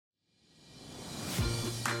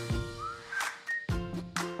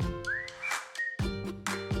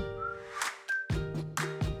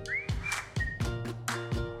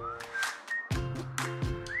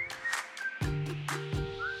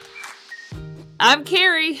I'm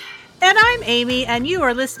Carrie. And I'm Amy, and you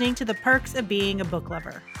are listening to The Perks of Being a Book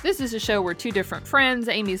Lover. This is a show where two different friends,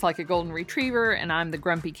 Amy's like a golden retriever, and I'm the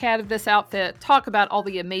grumpy cat of this outfit, talk about all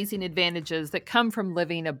the amazing advantages that come from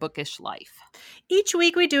living a bookish life. Each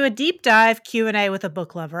week we do a deep dive Q&A with a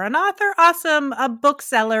book lover, an author, awesome, a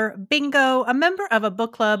bookseller, bingo, a member of a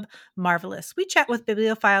book club, marvelous. We chat with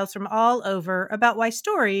bibliophiles from all over about why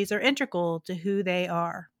stories are integral to who they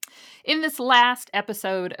are. In this last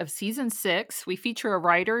episode of Season 6, we feature a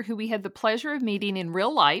writer who we had the pleasure of meeting in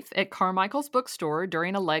real life at Carmichael's bookstore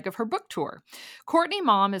during a leg of her book tour. Courtney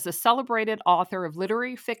Maum is a celebrated author of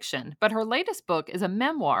literary fiction, but her latest book is a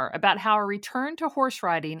memoir about how a return to horse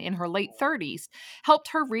riding in her late 30s helped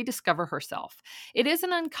her rediscover herself. It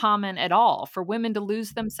isn't uncommon at all for women to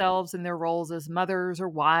lose themselves in their roles as mothers or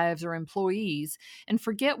wives or employees and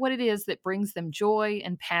forget what it is that brings them joy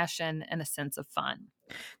and passion and a sense of fun.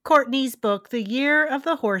 Courtney's book, The Year of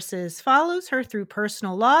the Horses, follows her through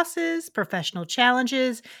personal losses, professional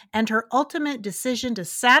challenges, and her ultimate decision to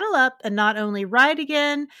saddle up and not only ride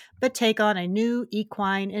again, but take on a new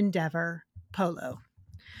equine endeavor, polo.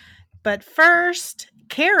 But first,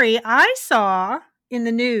 Carrie, I saw in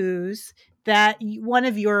the news that one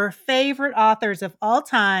of your favorite authors of all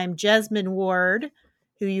time, Jesmyn Ward,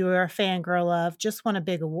 who you are a fangirl of, just won a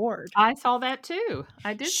big award. I saw that too.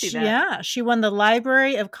 I did see that. Yeah, she won the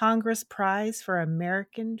Library of Congress Prize for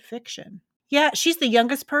American Fiction. Yeah, she's the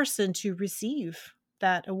youngest person to receive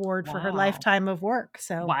that award for her lifetime of work.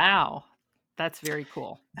 So wow, that's very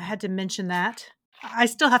cool. I had to mention that. I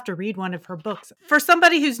still have to read one of her books. For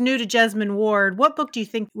somebody who's new to Jesmyn Ward, what book do you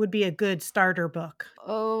think would be a good starter book?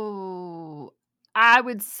 Oh, I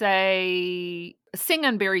would say Sing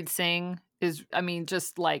Unburied Sing is,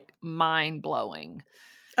 just like mind-blowing.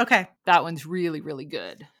 Okay. That one's really, really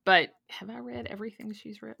good. But have I read everything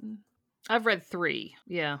she's written? I've read 3.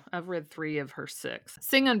 Yeah, I've read 3 of her 6.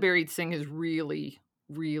 Sing Unburied Sing is really,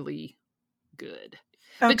 really good.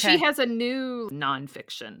 Okay. But she has a new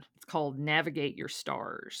nonfiction. It's called Navigate Your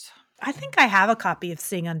Stars. I think I have a copy of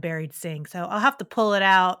Sing Unburied Sing, so I'll have to pull it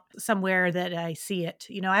out somewhere that I see it.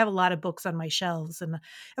 You know, I have a lot of books on my shelves, and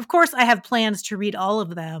of course I have plans to read all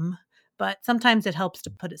of them, but sometimes it helps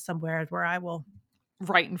to put it somewhere where I will.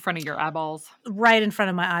 Right in front of your eyeballs. Right in front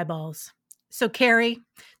of my eyeballs. So, Carrie,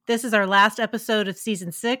 this is our last episode of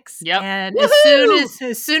season 6. Yep. And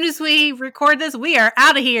as soon as we record this, we are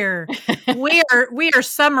out of here. we are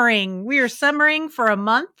summering. We are summering for a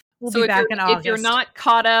month. We'll be back in August. If you're not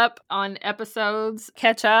caught up on episodes,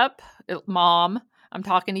 catch up. Mom, I'm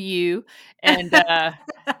talking to you. And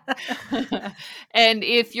and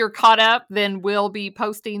if you're caught up, then we'll be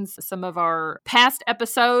posting some of our past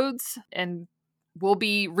episodes, and we'll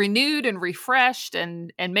be renewed and refreshed,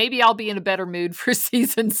 and maybe I'll be in a better mood for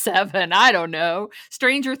season 7. I don't know.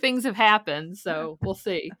 Stranger things have happened, so we'll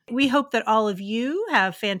see. We hope that all of you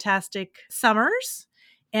have fantastic summers,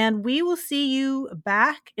 and we will see you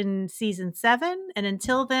back in season 7. And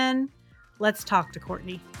until then, let's talk to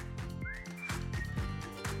Courtney.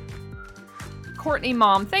 Courtney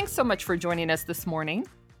Maum, thanks so much for joining us this morning.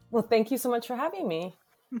 Well, thank you so much for having me.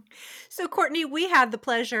 So, Courtney, we had the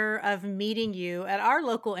pleasure of meeting you at our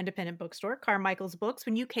local independent bookstore, Carmichael's Books,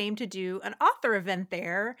 when you came to do an author event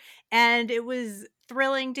there. And it was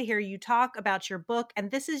thrilling to hear you talk about your book. And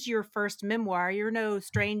this is your first memoir. You're no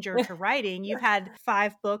stranger to writing. You've had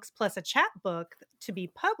 5 books plus a chapbook to be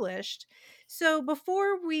published. So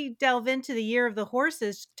before we delve into the Year of the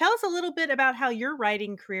Horses, tell us a little bit about how your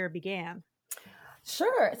writing career began.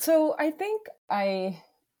 Sure. So I think I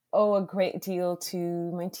owe a great deal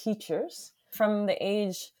to my teachers. From the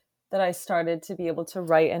age that I started to be able to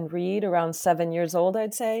write and read, around 7 years old,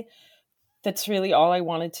 I'd say, that's really all I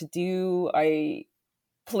wanted to do. I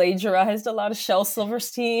plagiarized a lot of Shel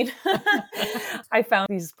Silverstein. I found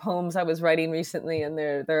these poems I was writing recently, and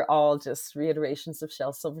they're all just reiterations of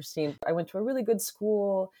Shel Silverstein. I went to a really good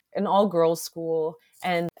school, an all-girls school,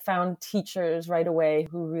 and found teachers right away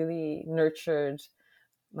who really nurtured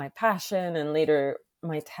my passion and later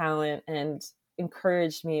my talent and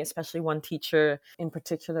encouraged me, especially one teacher in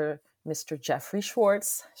particular, Mr. Jeffrey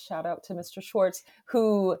Schwartz. Shout out to Mr. Schwartz,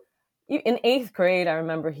 who in 8th grade, I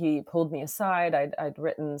remember he pulled me aside. I'd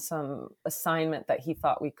written some assignment that he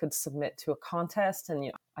thought we could submit to a contest.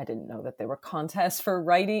 And, I didn't know that there were contests for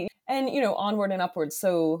writing and, onward and upward.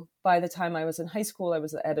 So by the time I was in high school, I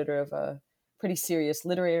was the editor of a pretty serious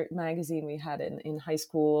literary magazine we had in high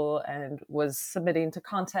school and was submitting to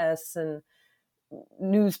contests and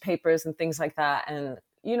newspapers and things like that. And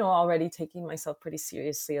already taking myself pretty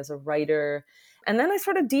seriously as a writer. And then I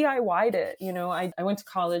sort of DIY'd it. I went to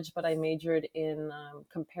college, but I majored in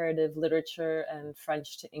comparative literature and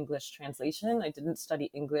French to English translation. I didn't study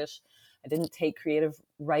English. I didn't take creative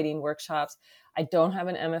writing workshops. I don't have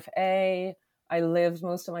an MFA. I lived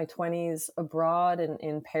most of my 20s abroad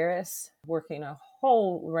in Paris, working a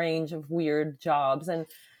whole range of weird jobs and,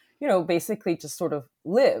 basically just sort of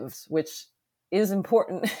lived, which is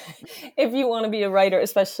important if you want to be a writer,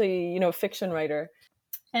 especially, fiction writer.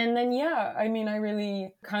 And then, I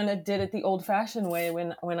really kind of did it the old fashioned way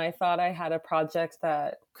when I thought I had a project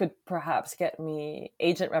that could perhaps get me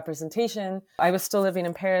agent representation. I was still living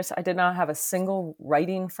in Paris. I did not have a single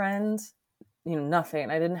writing friend,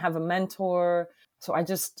 nothing. I didn't have a mentor. So I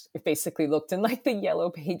just basically looked in like the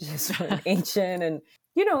yellow pages for an agent. And,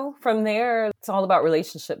 from there, it's all about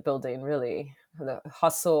relationship building, really. The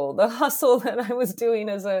hustle that I was doing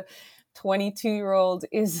as a 22-year-old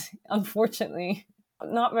is unfortunately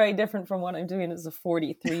not very different from what I'm doing as a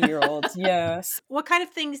 43-year-old. Yes. What kind of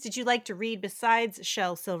things did you like to read besides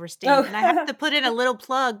Shel Silverstein? And I have to put in a little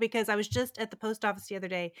plug because I was just at the post office the other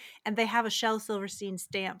day and they have a Shel Silverstein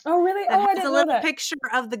stamp. Oh, really? That I has didn't a know little that. picture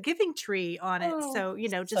of the Giving Tree on it. Oh, So,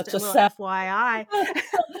 just such a a little sad- FYI.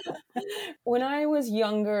 When I was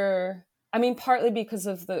younger, partly because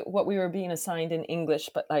of what we were being assigned in English,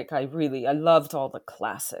 but like I loved all the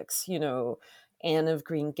classics, Anne of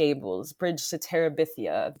Green Gables, Bridge to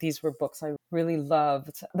Terabithia. These were books I really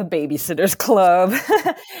loved. The Babysitter's Club.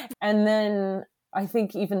 And then I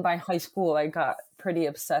think even by high school, I got pretty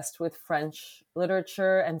obsessed with French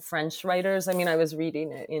literature and French writers. I was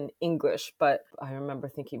reading it in English, but I remember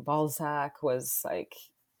thinking Balzac was like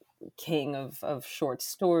king of short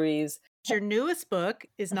stories. Your newest book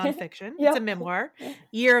is nonfiction. Yep. It's a memoir,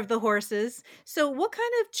 Year of the Horses. So what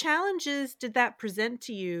kind of challenges did that present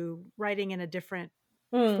to you writing in a different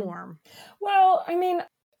form? Well,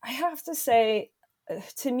 I have to say,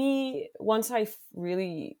 to me, once I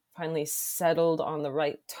really finally settled on the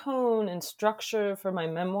right tone and structure for my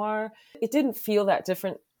memoir, it didn't feel that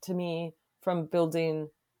different to me from building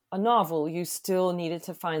a novel. You still needed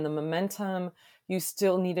to find the momentum. You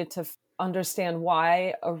still needed to understand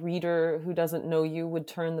why a reader who doesn't know you would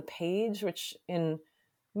turn the page, which in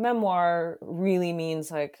memoir really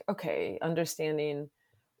means like, okay, understanding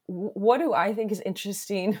what do I think is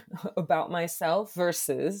interesting about myself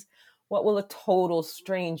versus what will a total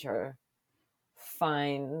stranger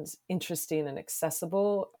find interesting and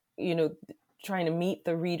accessible, trying to meet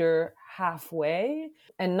the reader halfway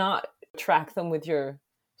and not attract them with your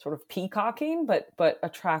sort of peacocking, but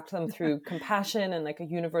attract them through compassion and like a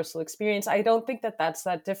universal experience. I don't think that that's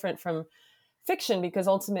that different from fiction because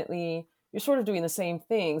ultimately you're sort of doing the same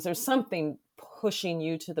things. There's something pushing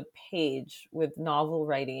you to the page with novel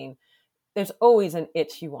writing. There's always an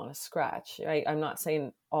itch you want to scratch, right? I'm not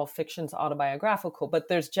saying all fiction's autobiographical, but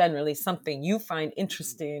there's generally something you find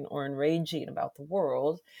interesting or enraging about the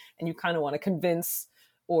world, and you kind of want to convince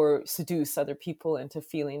or seduce other people into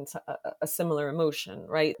feeling a similar emotion,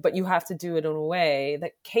 right? But you have to do it in a way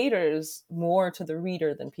that caters more to the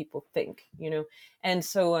reader than people think, And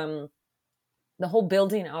so the whole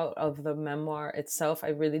building out of the memoir itself, I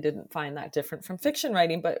really didn't find that different from fiction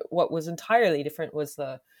writing. But what was entirely different was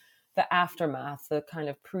the aftermath, the kind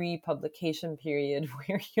of pre-publication period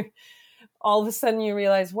where all of a sudden you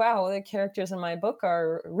realize, wow, the characters in my book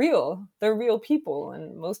are real. They're real people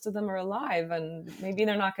and most of them are alive and maybe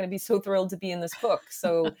they're not going to be so thrilled to be in this book.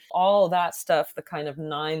 So all that stuff, the kind of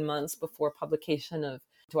 9 months before publication of,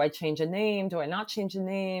 do I change a name? Do I not change a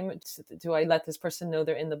name? Do I let this person know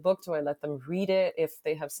they're in the book? Do I let them read it? If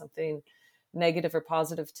they have something negative or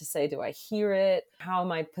positive to say, do I hear it? How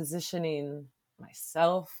am I positioning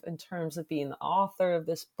myself in terms of being the author of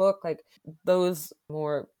this book? Like those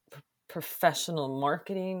more professional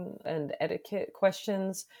marketing and etiquette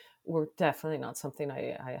questions were definitely not something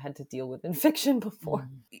I had to deal with in fiction before.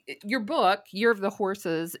 Your book, Year of the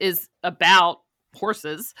Horses, is about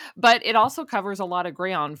horses, but it also covers a lot of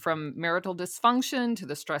ground, from marital dysfunction to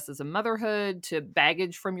the stresses of motherhood to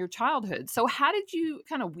baggage from your childhood. So how did you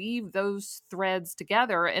kind of weave those threads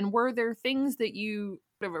together? And were there things that you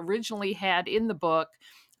originally had in the book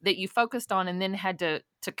that you focused on and then had to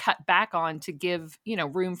cut back on to give,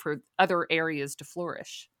 room for other areas to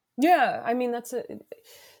flourish? Yeah, it's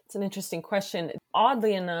an interesting question.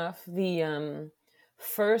 Oddly enough, the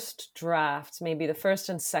first draft, maybe the first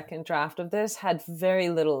and second draft of this, had very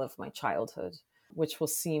little of my childhood, which will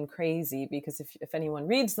seem crazy because if anyone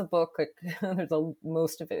reads the book, like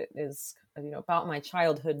most of it is about my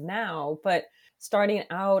childhood now. But starting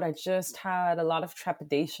out, I just had a lot of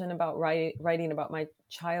trepidation about writing about my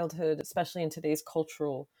childhood, especially in today's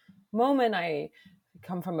cultural moment. I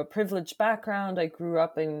come from a privileged background. I grew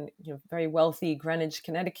up in very wealthy Greenwich,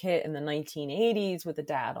 Connecticut in the 1980s with a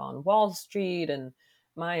dad on Wall Street and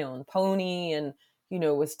my own pony, and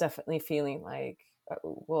was definitely feeling like,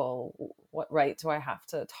 well, what right do I have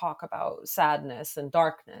to talk about sadness and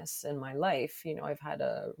darkness in my life? I've had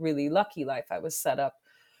a really lucky life. I was set up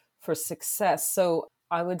for success. So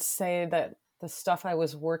I would say that the stuff I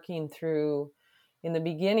was working through in the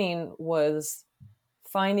beginning was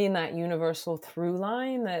finding that universal through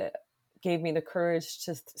line that gave me the courage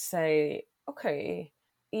to say, okay,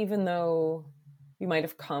 even though you might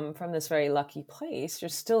have come from this very lucky place, you're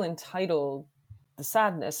still entitled the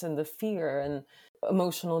sadness and the fear and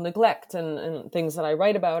emotional neglect and things that I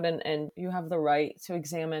write about. And you have the right to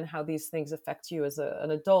examine how these things affect you as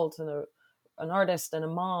an adult and an artist and a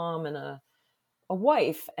mom and a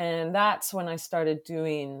wife. And that's when I started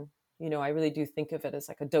doing, I really do think of it as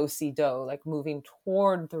like a do-si-do, like moving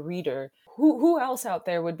toward the reader. Who else out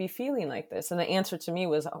there would be feeling like this? And the answer to me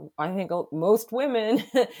was, I think most women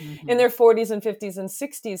in their 40s and 50s and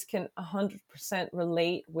 60s can 100%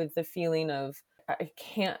 relate with the feeling of, I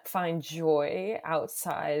can't find joy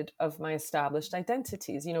outside of my established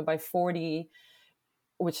identities. By 40,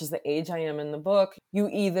 which is the age I am in the book, you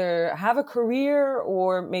either have a career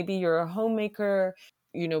or maybe you're a homemaker,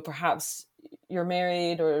 perhaps you're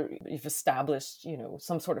married or you've established,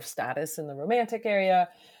 some sort of status in the romantic area.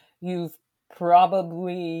 You've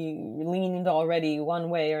probably leaned already one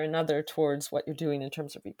way or another towards what you're doing in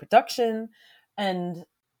terms of reproduction. And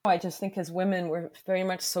I just think as women, we're very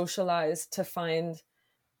much socialized to find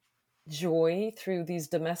joy through these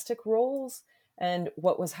domestic roles. And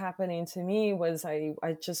what was happening to me was I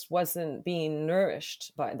just wasn't being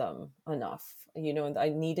nourished by them enough. I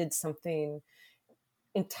needed something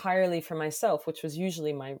entirely for myself, which was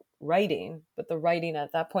usually my writing. But the writing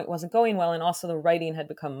at that point wasn't going well. And also the writing had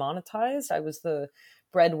become monetized. I was the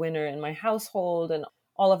breadwinner in my household, and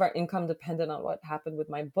all of our income depended on what happened with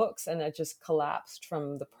my books. And I just collapsed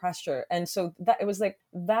from the pressure. And so that it was like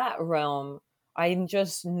that realm. I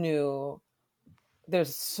just knew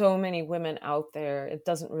there's so many women out there. It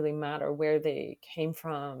doesn't really matter where they came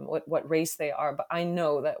from, what race they are. But I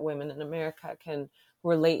know that women in America can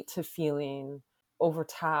relate to feeling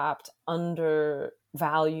overtapped,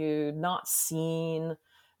 undervalued, not seen,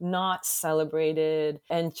 not celebrated,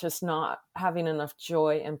 and just not having enough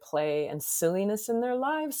joy and play and silliness in their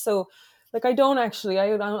lives. So like, I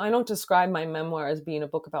don't describe my memoir as being a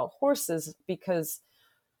book about horses, because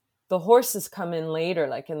the horses come in later,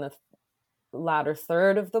 like in the latter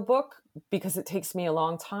third of the book, because it takes me a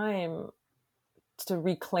long time to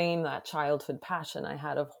reclaim that childhood passion I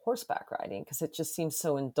had of horseback riding, because it just seems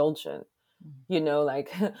so indulgent.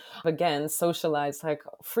 Like, again, socialized, like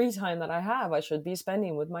free time that I have, I should be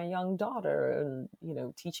spending with my young daughter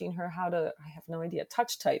and, teaching her how to, I have no idea,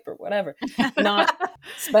 touch type or whatever, not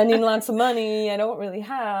spending lots of money I don't really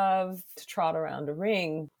have to trot around a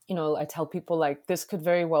ring. I tell people, like, this could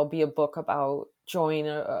very well be a book about joining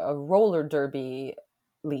a roller derby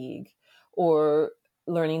league or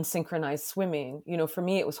learning synchronized swimming. For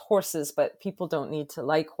me, it was horses, but people don't need to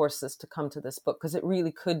like horses to come to this book, because it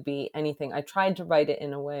really could be anything. I tried to write it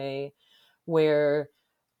in a way where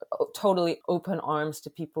totally open arms to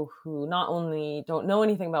people who not only don't know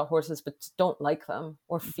anything about horses, but don't like them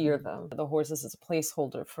or fear them. The horses is a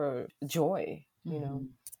placeholder for joy,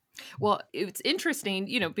 Well, it's interesting,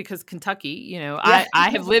 because Kentucky, I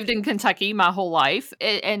have lived in Kentucky my whole life,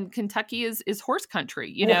 and Kentucky is horse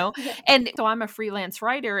country, and so I'm a freelance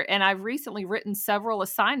writer, and I've recently written several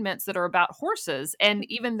assignments that are about horses. And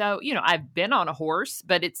even though, I've been on a horse,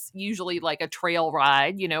 but it's usually like a trail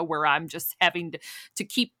ride, where I'm just having to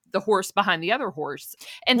keep the horse behind the other horse.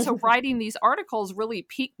 And so writing these articles really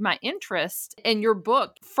piqued my interest, and your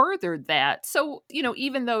book furthered that. So,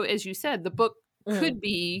 even though, as you said, the book could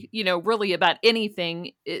be, really about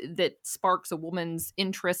anything that sparks a woman's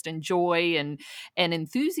interest and joy and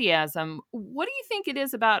enthusiasm. What do you think it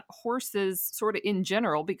is about horses sort of in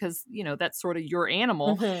general? Because, that's sort of your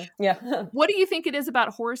animal. Yeah. What do you think it is about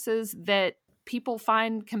horses that people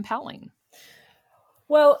find compelling?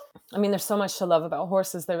 Well, I mean, there's so much to love about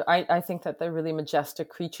horses. I think that they're really majestic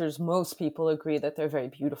creatures. Most people agree that they're very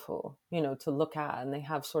beautiful, to look at, and they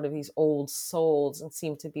have sort of these old souls and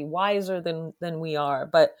seem to be wiser than we are.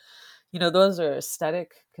 But, those are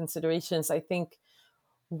aesthetic considerations. I think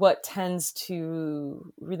what tends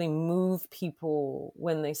to really move people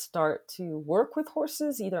when they start to work with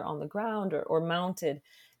horses, either on the ground or mounted,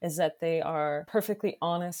 is that they are perfectly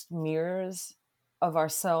honest mirrors of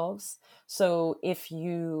ourselves. So if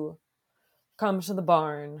you come to the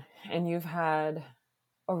barn and you've had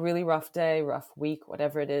a really rough day, rough week,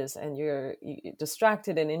 whatever it is, and you're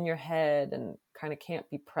distracted and in your head and kind of can't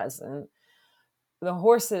be present, the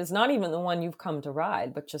horses, not even the one you've come to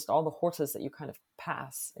ride, but just all the horses that you kind of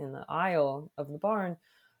pass in the aisle of the barn,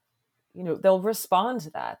 they'll respond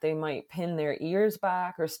to that. They might pin their ears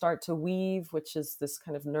back or start to weave, which is this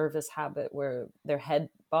kind of nervous habit where their head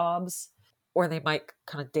bobs, or they might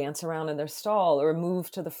kind of dance around in their stall or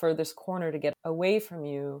move to the furthest corner to get away from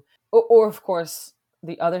you. Or of course,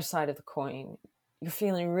 the other side of the coin, you're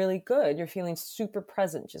feeling really good. You're feeling super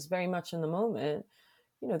present, just very much in the moment.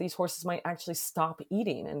 These horses might actually stop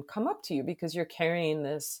eating and come up to you because you're carrying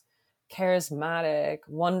this charismatic,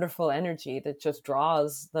 wonderful energy that just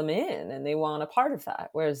draws them in, and they want a part of that,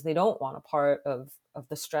 whereas they don't want a part of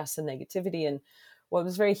the stress and negativity. And what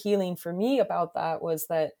was very healing for me about that was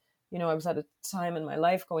that, I was at a time in my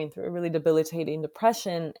life going through a really debilitating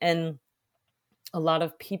depression, and a lot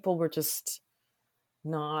of people were just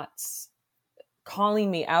not calling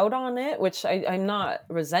me out on it, which I'm not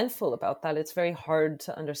resentful about that. It's very hard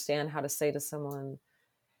to understand how to say to someone,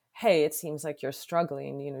 hey, it seems like you're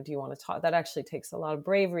struggling, do you want to talk? That actually takes a lot of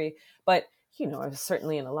bravery. But, I was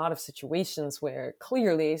certainly in a lot of situations where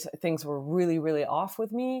clearly things were really, really off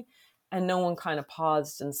with me, and no one kind of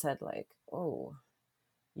paused and said like, oh,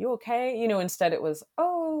 you okay? Instead it was,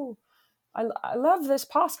 oh, I love this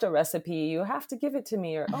pasta recipe. You have to give it to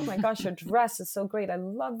me. Or, oh my gosh, your dress is so great. I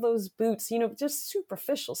love those boots, just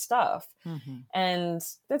superficial stuff. Mm-hmm. And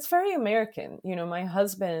that's very American. My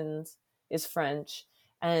husband is French.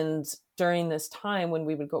 And during this time when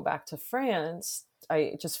we would go back to France,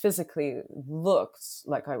 I just physically looked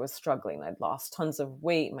like I was struggling. I'd lost tons of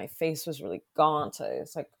weight. My face was really gaunt. I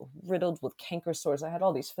was like riddled with canker sores. I had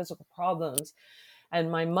all these physical problems. And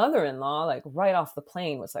my mother-in-law, like right off the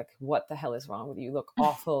plane, was like, what the hell is wrong with you? You look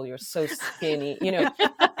awful. You're so skinny,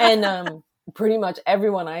 and pretty much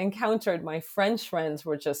everyone I encountered, my French friends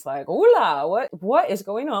were just like, hola, what is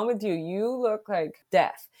going on with you? You look like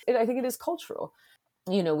death. I think it is cultural.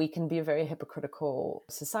 We can be a very hypocritical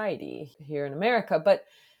society here in America, but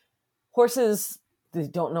horses, they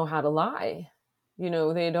don't know how to lie. They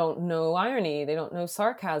don't know irony. They don't know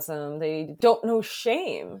sarcasm. They don't know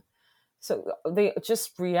shame. So they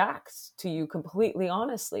just react to you completely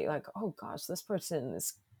honestly, like, oh gosh, this person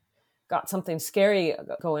has got something scary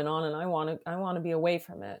going on, and I want to be away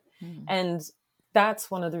from it. Mm. And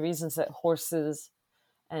that's one of the reasons that horses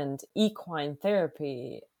and equine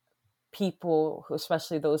therapy, people who,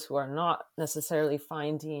 especially those who are not necessarily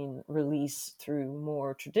finding release through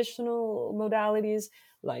more traditional modalities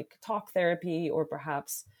like talk therapy or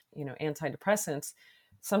perhaps, antidepressants,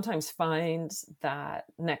 sometimes find that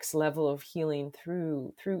next level of healing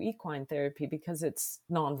through equine therapy because it's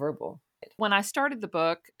nonverbal. When I started the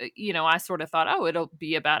book, I sort of thought, oh, it'll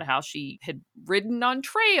be about how she had ridden on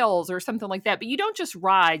trails or something like that. But you don't just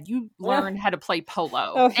ride, you learn how to play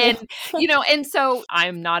polo. Oh, yeah. And, and so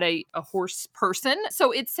I'm not a horse person.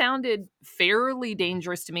 So it sounded fairly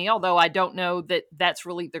dangerous to me, although I don't know that that's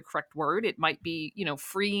really the correct word. It might be,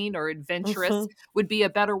 freeing or adventurous would be a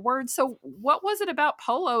better word. So what was it about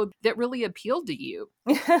polo that really appealed to you?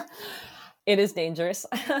 It is dangerous.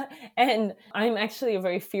 And I'm actually a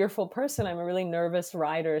very fearful person. I'm a really nervous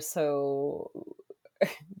rider. So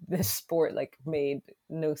this sport made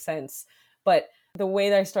no sense. But the way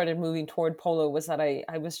that I started moving toward polo was that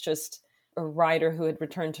I was just a rider who had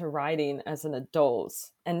returned to riding as an adult,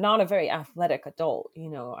 and not a very athletic adult.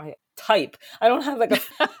 I don't have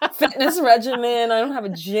a fitness regimen. I don't have a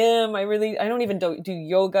gym. I don't even do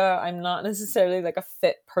yoga. I'm not necessarily a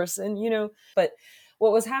fit person, but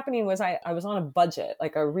what was happening was I was on a budget,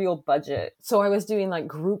 a real budget. So I was doing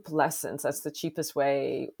group lessons. That's the cheapest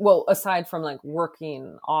way. Well, aside from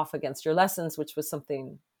working off against your lessons, which was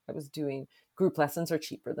something I was doing, group lessons are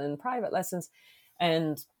cheaper than private lessons.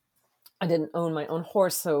 And I didn't own my own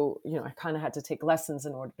horse. So, I kind of had to take lessons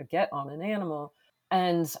in order to get on an animal.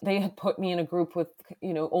 And they had put me in a group with,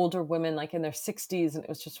 older women in their 60s. And it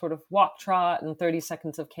was just sort of walk, trot, and 30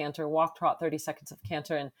 seconds of canter, walk, trot, 30 seconds of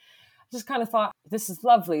canter. And just kind of thought, this is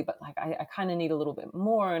lovely, but I kind of need a little bit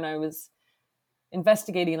more. And I was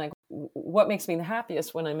investigating what makes me the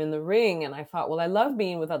happiest when I'm in the ring. And I thought, well, I love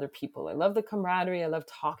being with other people. I love the camaraderie. I love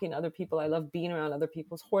talking to other people. I love being around other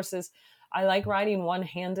people's horses. I like riding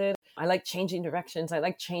one-handed. I like changing directions. I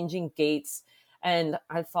like changing gaits. And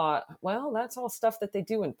I thought, well, that's all stuff that they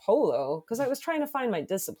do in polo, because I was trying to find my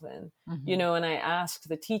discipline, and I asked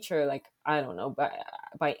the teacher, like, I don't know,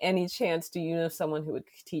 by any chance, do you know someone who would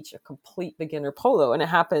teach a complete beginner polo?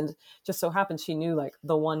 And just so happened she knew like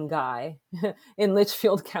the one guy in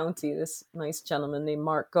Litchfield County, this nice gentleman named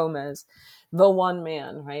Mark Gomez, the one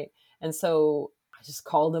man, right? And so I just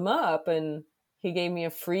called him up, and he gave me a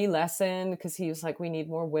free lesson because he was like, we need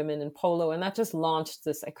more women in polo. And that just launched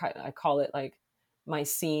this, I call it like my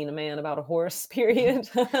scene, A Man About a Horse period.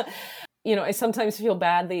 I sometimes feel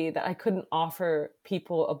badly that I couldn't offer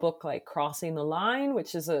people a book like Crossing the Line,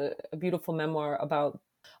 which is a beautiful memoir about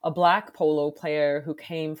a Black polo player who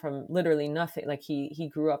came from literally nothing. Like he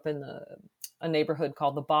grew up in a neighborhood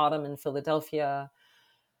called The Bottom in Philadelphia.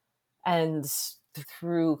 And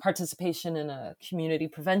through participation in a community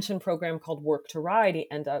prevention program called Work to Ride,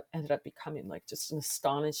 he ended up becoming like just an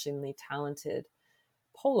astonishingly talented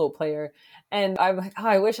polo player. And I'm like,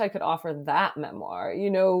 I wish I could offer that memoir,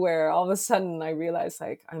 where all of a sudden I realized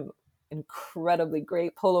like I'm incredibly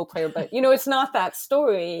great polo player, but it's not that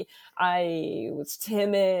story. I was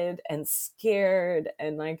timid and scared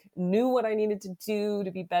and like knew what I needed to do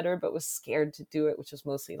to be better, but was scared to do it, which was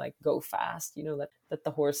mostly like go fast, let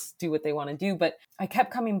the horse do what they want to do. But I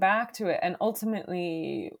kept coming back to it. And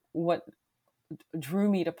ultimately what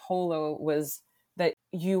drew me to polo was that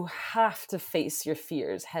you have to face your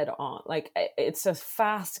fears head on. Like it's a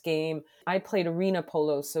fast game. I played arena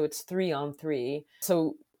polo, so it's 3-on-3.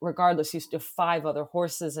 So regardless, you still have 5 other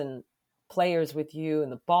horses and players with you,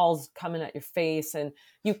 and the ball's coming at your face, and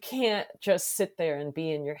you can't just sit there and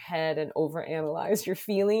be in your head and overanalyze your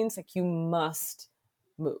feelings. Like you must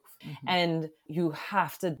move, and you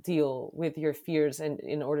have to deal with your fears. And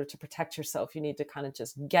in order to protect yourself, you need to kind of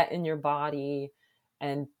just get in your body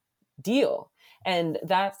and deal. And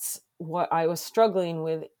that's what I was struggling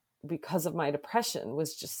with because of my depression,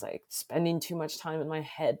 was just like spending too much time in my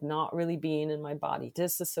head, not really being in my body,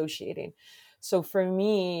 disassociating. So for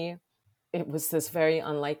me, it was this very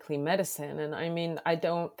unlikely medicine. And I mean, I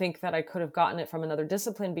don't think that I could have gotten it from another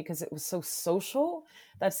discipline because it was so social.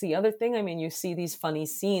 That's the other thing. I mean, you see these funny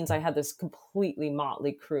scenes. I had this completely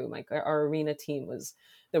motley crew. Like our arena team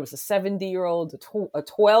there was a 70-year-old, a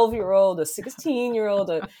 12-year-old, a 16-year-old,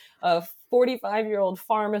 a 45-year-old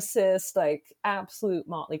pharmacist, like absolute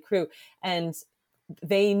motley crew. And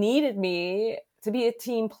they needed me to be a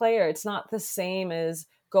team player. It's not the same as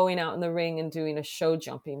going out in the ring and doing a show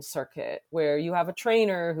jumping circuit where you have a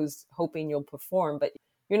trainer who's hoping you'll perform, but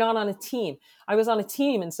you're not on a team. I was on a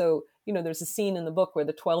team. And so, there's a scene in the book where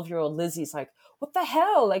the 12-year-old Lizzie's like, what the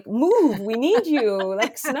hell? Like, move, we need you,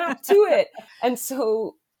 like snap to it. And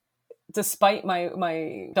so despite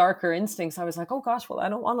my darker instincts, I was like, oh gosh, well, I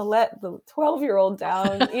don't want to let the 12-year-old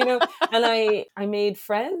down, and I made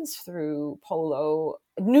friends through polo,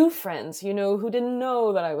 new friends, who didn't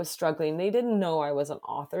know that I was struggling. They didn't know I was an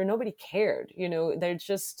author. Nobody cared, they're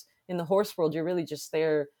just, in the horse world, you're really just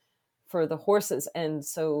there for the horses. And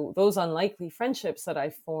so those unlikely friendships that I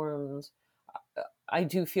formed, I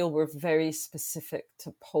do feel were very specific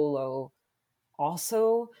to polo.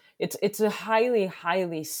 Also, it's a highly,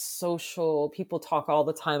 highly social. People talk all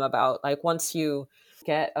the time about like once you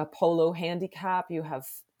get a polo handicap, you have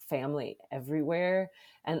family everywhere.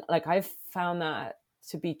 And like I've found that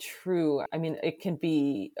to be true. I mean, it can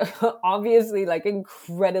be obviously like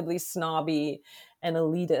incredibly snobby and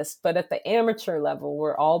elitist, but at the amateur level,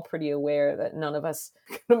 we're all pretty aware that none of us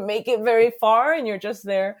can make it very far, and you're just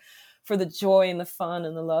there for the joy and the fun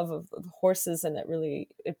and the love of the horses. And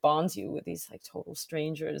it bonds you with these like total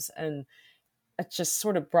strangers. And it just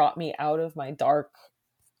sort of brought me out of my dark,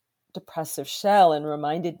 depressive shell and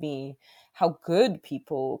reminded me how good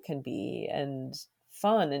people can be and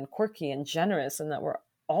fun and quirky and generous, and that we're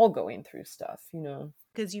all going through stuff,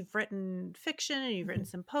 Because you've written fiction and you've written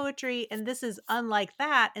some poetry, and this is unlike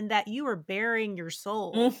that in that you are bearing your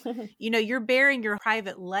soul. You're bearing your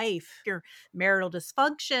private life, your marital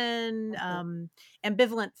dysfunction,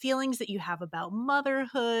 ambivalent feelings that you have about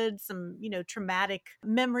motherhood, some, traumatic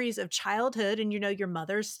memories of childhood. And, your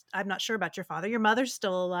mother's, I'm not sure about your father, your mother's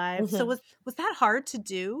still alive. So was that hard to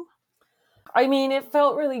do? I mean, it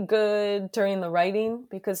felt really good during the writing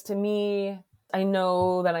because to me, I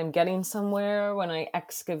know that I'm getting somewhere when I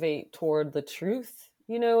excavate toward the truth.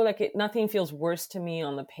 Nothing feels worse to me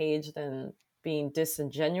on the page than being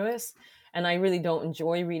disingenuous. And I really don't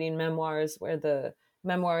enjoy reading memoirs where the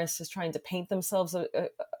memoirist is trying to paint themselves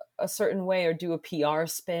a certain way or do a PR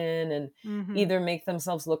spin and either make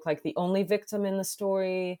themselves look like the only victim in the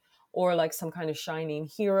story or like some kind of shining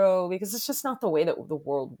hero, because it's just not the way that the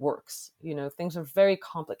world works. Things are very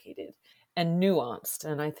complicated and nuanced.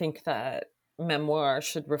 And I think that memoir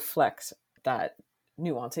should reflect that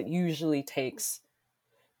nuance. It usually takes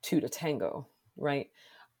two to tango, right?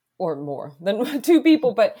 Or more than two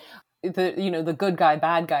people, but the good guy,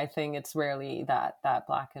 bad guy thing, it's rarely that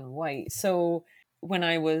black and white. So when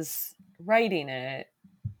I was writing it,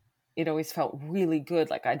 it always felt really good.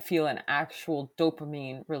 Like I'd feel an actual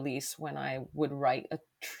dopamine release when I would write a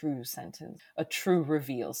true sentence, a true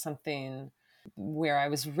reveal, something where I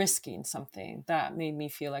was risking something that made me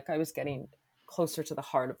feel like I was getting closer to the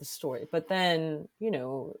heart of the story. But then,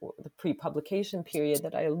 the pre-publication period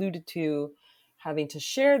that I alluded to, having to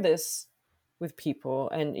share this with people,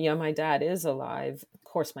 and yeah, my dad is alive. Of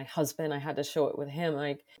course, my husband, I had to show it with him.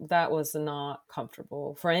 Like that was not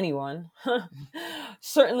comfortable for anyone.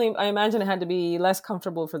 Certainly, I imagine it had to be less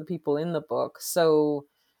comfortable for the people in the book. So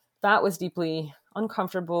that was deeply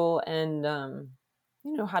uncomfortable, and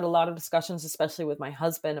had a lot of discussions, especially with my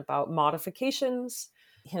husband, about modifications.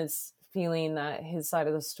 His feeling that his side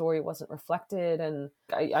of the story wasn't reflected, and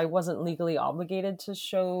I wasn't legally obligated to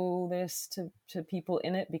show this to people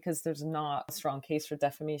in it because there's not a strong case for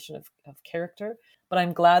defamation of character. But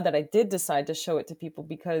I'm glad that I did decide to show it to people,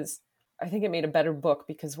 because I think it made a better book,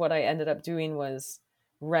 because what I ended up doing was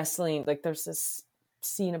wrestling. Like there's this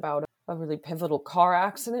scene about a really pivotal car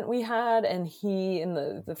accident we had, and he, in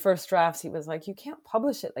the first drafts, he was like, you can't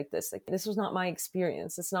publish it like this. Like, this was not my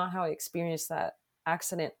experience. It's not how I experienced that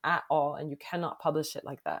accident at all, and you cannot publish it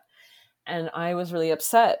like that. And I was really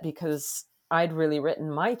upset because I'd really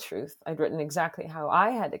written my truth. I'd written exactly how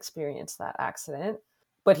I had experienced that accident,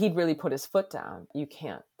 but he'd really put his foot down. You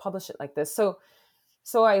can't publish it like this.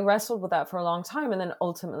 So I wrestled with that for a long time, and then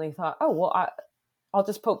ultimately thought, oh, well, I'll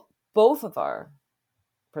just put both of our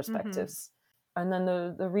perspectives, and then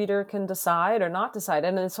the reader can decide or not decide.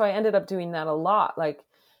 And then so I ended up doing that a lot. Like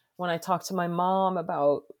when I talked to my mom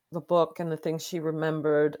about the book and the things she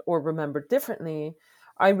remembered or remembered differently,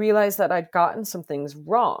 I realized that I'd gotten some things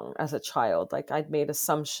wrong as a child. Like I'd made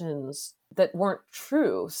assumptions that weren't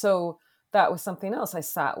true. So that was something else I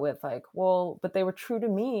sat with, like, well, but they were true to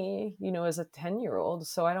me, as a 10-year-old.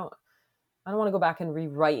 So I don't want to go back and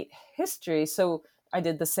rewrite history. So I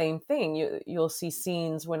did the same thing. You'll see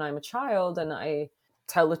scenes when I'm a child and I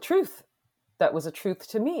tell a truth that was a truth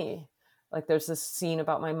to me. Like there's this scene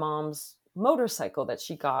about my mom's motorcycle that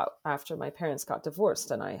she got after my parents got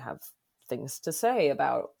divorced, and I have things to say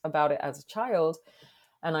about it as a child,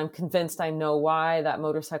 and I'm convinced I know why that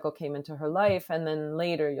motorcycle came into her life. And then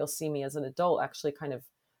later you'll see me as an adult actually kind of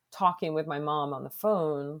talking with my mom on the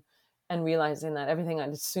phone and realizing that everything I'd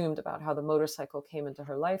assumed about how the motorcycle came into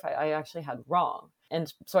her life, I actually had wrong.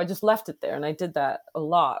 And so I just left it there. And I did that a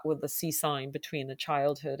lot with the seesawing between the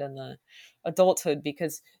childhood and the adulthood,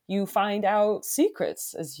 because you find out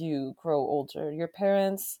secrets as you grow older. Your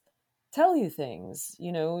parents tell you things,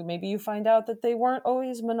 maybe you find out that they weren't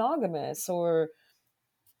always monogamous, or,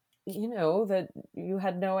 that you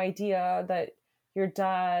had no idea that your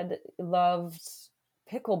dad loved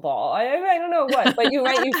pickleball. I don't know what, but you're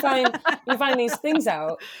right. You find these things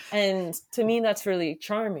out, and to me, that's really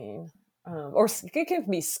charming. Or it can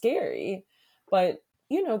be scary, but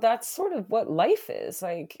that's sort of what life is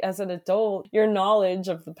like. As an adult, your knowledge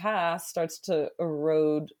of the past starts to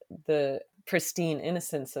erode the pristine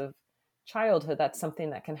innocence of childhood. That's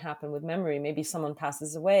something that can happen with memory. Maybe someone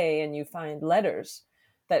passes away and you find letters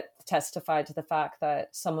that testify to the fact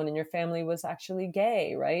that someone in your family was actually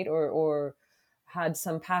gay, right? Or had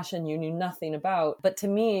some passion you knew nothing about. But to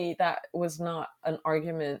me, that was not an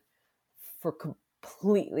argument for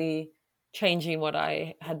completely changing what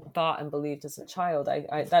I had thought and believed as a child.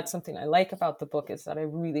 I that's something I like about the book, is that I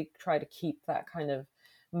really try to keep that kind of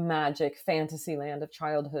magic fantasy land of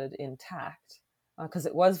childhood intact, because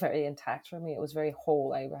it was very intact for me. It was very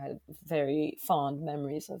whole. I had very fond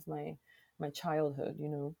memories of my childhood,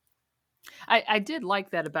 I did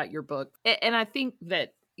like that about your book. And I think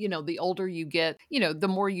that, the older you get, the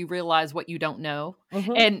more you realize what you don't know.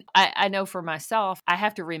 Mm-hmm. And I know for myself, I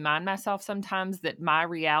have to remind myself sometimes that my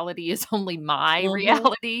reality is only my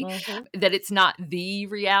reality, that it's not the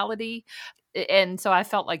reality. And so I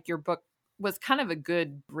felt like your book was kind of a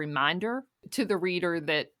good reminder to the reader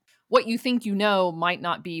that what you think you know might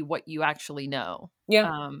not be what you actually know.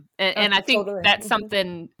 Yeah. And I think Totally. that's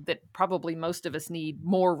something that probably most of us need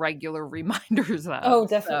more regular reminders of. Oh,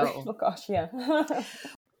 definitely. So. Oh, gosh, yeah.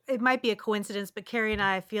 It might be a coincidence, but Carrie and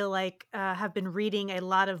I feel like have been reading a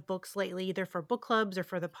lot of books lately, either for book clubs or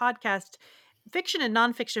for the podcast. fiction and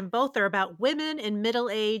nonfiction both are about women in middle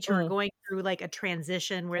age who are Mm, going through like a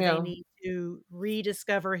transition where they yeah. need to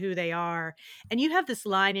rediscover who they are. And you have this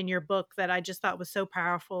line in your book that I just thought was so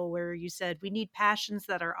powerful where you said, "We need passions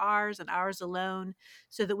that are ours and ours alone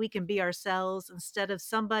so that we can be ourselves instead of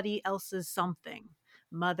somebody else's something,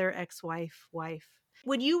 mother, ex-wife, wife."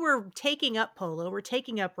 When you were taking up polo or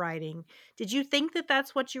taking up writing, did you think that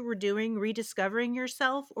that's what you were doing, rediscovering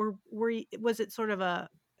yourself, or was it sort of a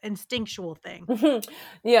instinctual thing?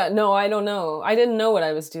 Yeah, no, I don't know. I didn't know what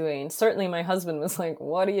I was doing. Certainly my husband was like,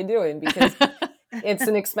 "What are you doing?" Because it's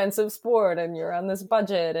an expensive sport and you're on this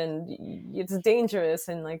budget and it's dangerous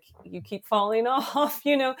and like you keep falling off,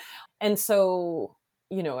 you know? And so,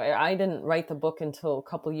 I didn't write the book until a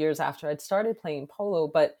couple years after I'd started playing polo.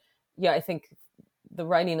 But yeah, I think the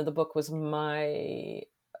writing of the book was my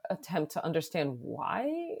attempt to understand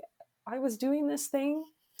why I was doing this thing.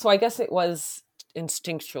 So I guess it was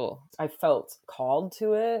instinctual. I felt called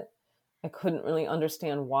to it. I couldn't really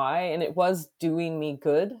understand why. And it was doing me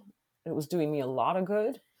good. It was doing me a lot of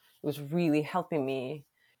good. It was really helping me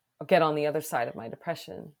get on the other side of my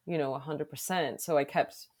depression, 100%. So I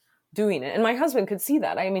kept doing it. And my husband could see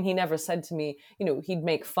that. I mean, he never said to me, he'd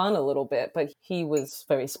make fun a little bit, but he was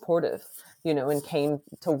very supportive, and came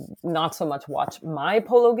to not so much watch my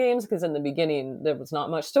polo games, because in the beginning there was not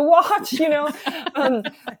much to watch,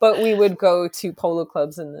 but we would go to polo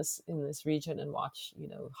clubs in this region and watch,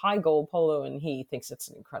 high goal polo. And he thinks it's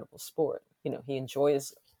an incredible sport. He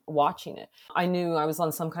enjoys watching it. I knew I was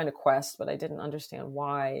on some kind of quest, but I didn't understand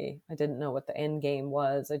why. I didn't know what the end game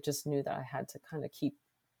was. I just knew that I had to kind of keep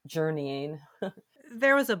journeying.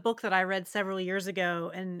 There was a book that I read several years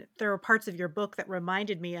ago, and there were parts of your book that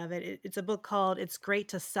reminded me of it. It's a book called It's Great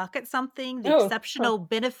to Suck at Something: The Oh, huh. Exceptional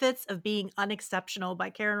Benefits of Being Unexceptional by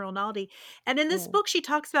Karen Rinaldi. And in this Mm, book, she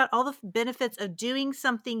talks about all the benefits of doing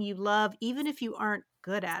something you love, even if you aren't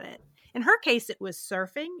good at it. In her case, it was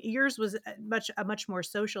surfing. Yours was a much more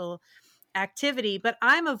social activity, but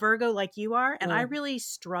I'm a Virgo like you are, and I mm, really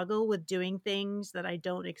struggle with doing things that I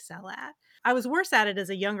don't excel at. I was worse at it as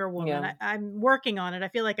a younger woman. yeah. I'm working on it. I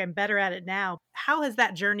feel like I'm better at it now. How has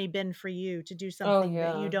that journey been for you to do Oh, something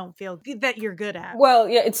that you yeah. don't feel that you're good at? Well,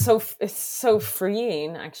 yeah, it's so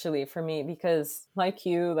freeing actually for me, because like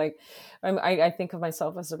you, like I think of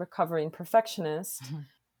myself as a recovering perfectionist. Mhm.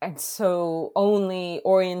 And so only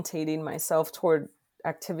orientating myself toward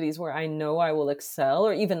activities where I know I will excel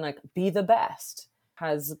or even like be the best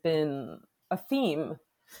has been a theme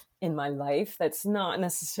in my life that's not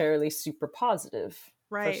necessarily super positive.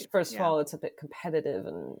 Right. First of Yeah. all, it's a bit competitive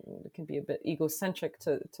and it can be a bit egocentric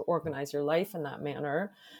to organize your life in that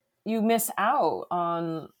manner. You miss out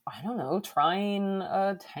on, I don't know, trying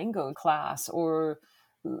a tango class or,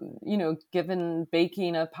 given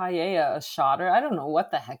baking a paella a shot, or I don't know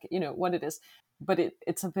what the heck, what it is. But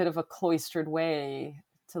it's a bit of a cloistered way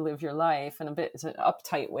to live your life, and it's an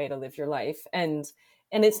uptight way to live your life. And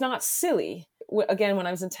it's not silly. Again, when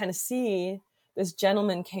I was in Tennessee, this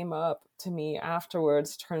gentleman came up to me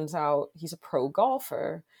afterwards. Turns out he's a pro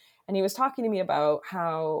golfer. And he was talking to me about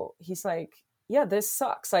how he's like, yeah, this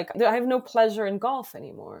sucks. Like, I have no pleasure in golf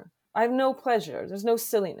anymore. I have no pleasure. There's no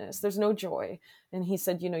silliness. There's no joy. And he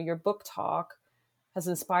said, your book talk has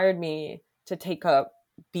inspired me to take up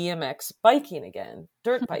BMX biking again,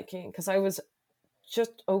 dirt biking, because I was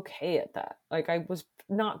just okay at that. Like, I was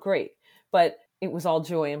not great, but it was all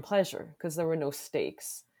joy and pleasure because there were no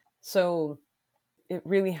stakes. So it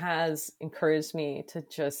really has encouraged me to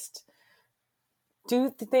just do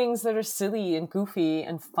things that are silly and goofy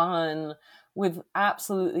and fun with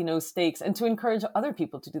absolutely no stakes, and to encourage other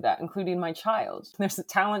people to do that, including my child. There's a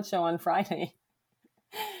talent show on Friday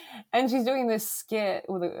and she's doing this skit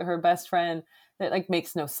with her best friend that like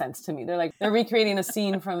makes no sense to me. They're recreating a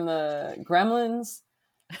scene from the Gremlins,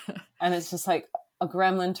 and it's just like a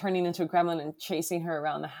gremlin turning into a gremlin and chasing her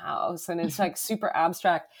around the house, and it's like super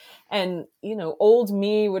abstract. And old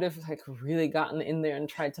me would have like really gotten in there and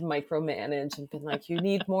tried to micromanage and been like, you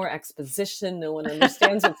need more exposition, no one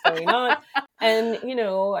understands what's going on. And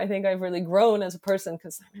I think I've really grown as a person,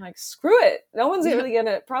 because I'm like, screw it, no one's really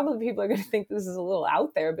gonna, probably people are gonna think this is a little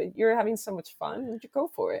out there, but you're having so much fun, you go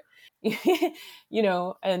for it.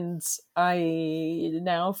 And I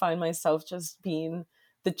now find myself just being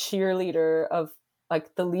the cheerleader of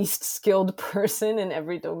like the least skilled person in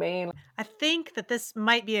every domain. I think that this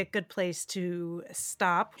might be a good place to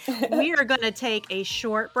stop. We are going to take a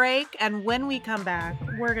short break, and when we come back,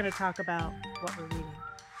 we're going to talk about what we're reading.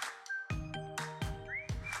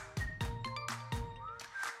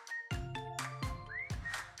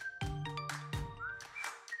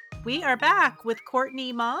 We are back with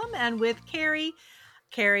Courtney Mom and with Carrie.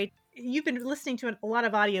 Carrie, You've been listening to a lot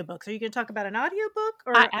of audiobooks. Are you going to talk about an audiobook I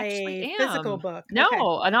or actually a physical am. book? Okay.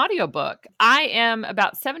 No, an audiobook. I am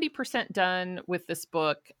about 70% done with this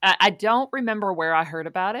book. I don't remember where I heard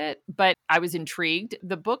about it, but I was intrigued.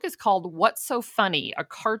 The book is called What's So Funny? A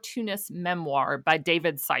Cartoonist Memoir by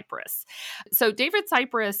David Cypress. So David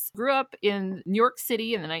Cypress grew up in New York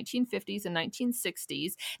City in the 1950s and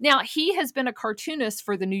 1960s. Now, he has been a cartoonist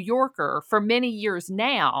for The New Yorker for many years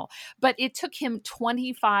now, but it took him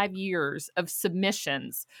 25 years of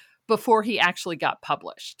submissions before he actually got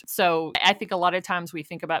published. So I think a lot of times we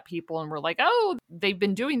think about people and we're like, oh, they've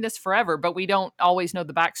been doing this forever, but we don't always know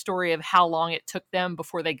the backstory of how long it took them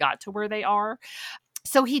before they got to where they are.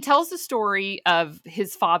 So he tells the story of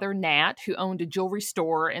his father, Nat, who owned a jewelry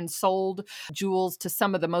store and sold jewels to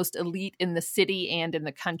some of the most elite in the city and in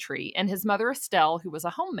the country, and his mother, Estelle, who was a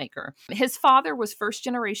homemaker. His father was first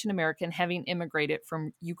generation American, having immigrated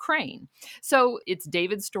from Ukraine. So it's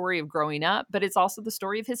David's story of growing up, but it's also the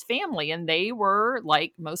story of his family, and they were,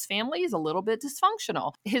 like most families, a little bit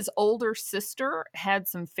dysfunctional. His older sister had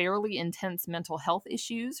some fairly intense mental health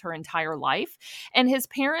issues her entire life, and his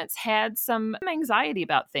parents had some anxiety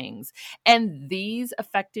about things. And these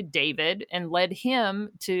affected David and led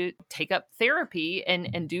him to take up therapy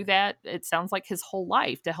and do that, it sounds like, his whole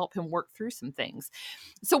life to help him work through some things.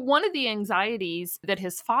 So one of the anxieties that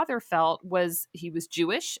his father felt was he was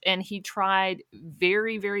Jewish, and he tried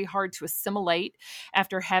very, very hard to assimilate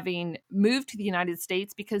after having moved to the United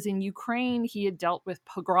States, because in Ukraine he had dealt with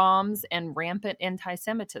pogroms and rampant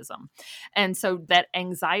anti-Semitism. And so that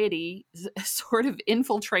anxiety sort of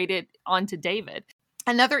infiltrated onto David.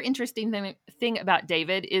 Another interesting thing about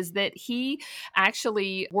David is that he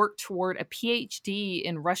actually worked toward a PhD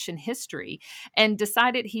in Russian history and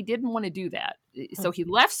decided he didn't want to do that. So he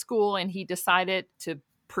left school and he decided to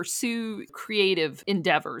pursue creative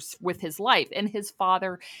endeavors with his life. And his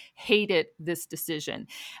father hated this decision.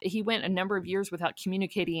 He went a number of years without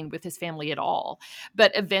communicating with his family at all.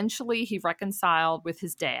 But eventually he reconciled with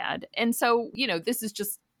his dad. And so, this is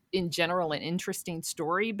just in general an interesting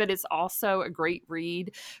story, but it's also a great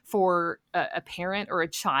read for a parent or a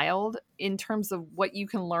child in terms of what you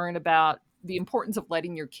can learn about the importance of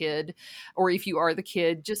letting your kid, or if you are the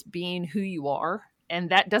kid, just being who you are. And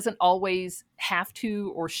that doesn't always have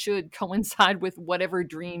to or should coincide with whatever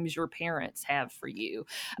dreams your parents have for you.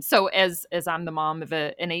 So as I'm the mom of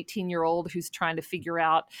an 18-year-old who's trying to figure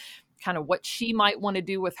out kind of what she might want to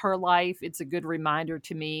do with her life, it's a good reminder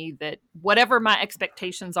to me that whatever my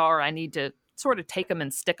expectations are, I need to sort of take them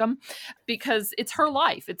and stick them, because it's her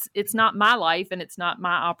life. It's not my life, and it's not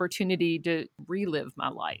my opportunity to relive my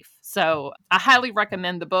life. So I highly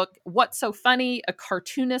recommend the book, What's So Funny? A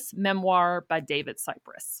Cartoonist Memoir by David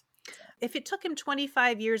Cypress. If it took him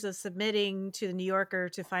 25 years of submitting to the New Yorker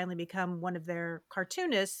to finally become one of their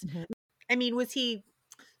cartoonists, I mean, was he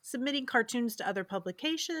submitting cartoons to other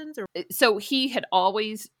publications? Or so he had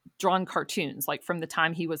always drawn cartoons, like from the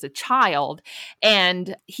time he was a child,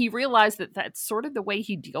 and he realized that that's sort of the way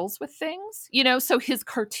he deals with things, so his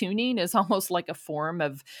cartooning is almost like a form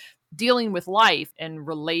of dealing with life and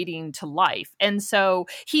relating to life. And so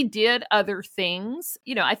he did other things.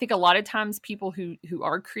 I think a lot of times people who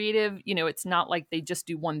are creative, it's not like they just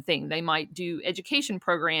do one thing. They might do education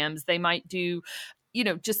programs, they might do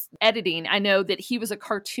just editing. I know that he was a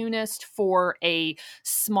cartoonist for a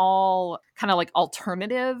small kind of like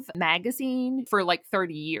alternative magazine for like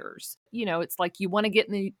 30 years. It's like you want to get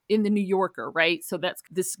in the New Yorker, right? So that's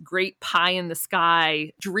this great pie in the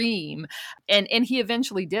sky dream. And he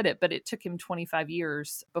eventually did it, but it took him 25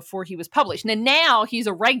 years before he was published. And now he's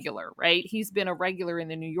a regular, right? He's been a regular in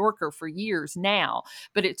the New Yorker for years now,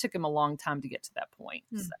 but it took him a long time to get to that point.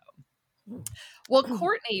 So. Well,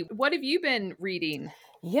 Courtney, what have you been reading?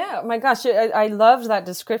 Yeah, my gosh, I loved that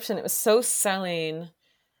description. It was so selling.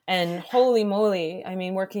 And holy moly, I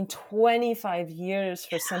mean, working 25 years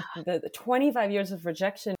for something, the 25 years of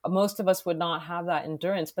rejection, most of us would not have that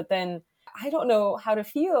endurance. But then I don't know how to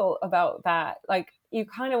feel about that. Like, you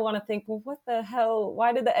kind of want to think, well, what the hell?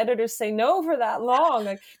 Why did the editors say no for that long?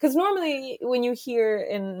 Because normally when you hear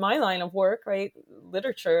in my line of work, right,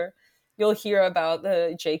 literature, you'll hear about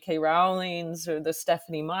the J.K. Rowlings or the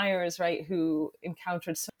Stephanie Meyers, right, who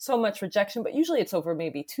encountered so much rejection, but usually it's over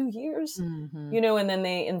maybe 2 years, and then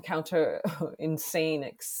they encounter insane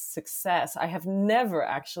success. I have never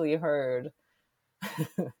actually heard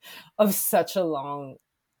of such a long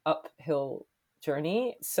uphill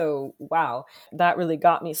journey. So, wow, that really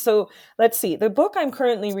got me. So let's see. The book I'm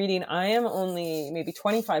currently reading, I am only maybe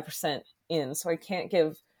 25% in, so I can't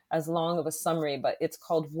give as long of a summary, but it's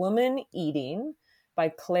called Woman Eating by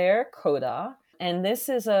Claire Koda. And this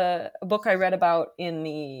is a book I read about in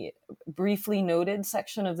the briefly noted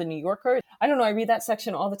section of the New Yorker. I don't know, I read that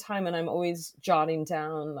section all the time, and I'm always jotting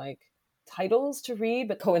down like titles to read,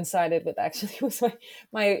 but coincided with actually was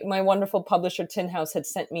my wonderful publisher Tin House had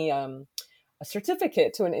sent me a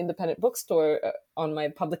certificate to an independent bookstore on my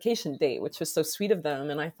publication date, which was so sweet of them.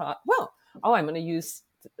 And I thought, well, I'm going to use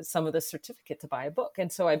some of the certificate to buy a book.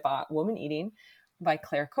 And so I bought Woman Eating by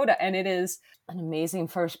Claire Coda. And it is an amazing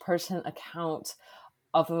first person account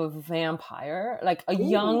of a vampire, like a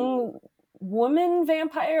young woman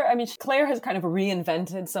vampire. I mean, Claire has kind of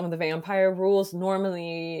reinvented some of the vampire rules.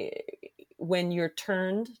 Normally, when you're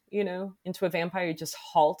turned, into a vampire, you just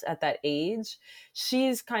halt at that age.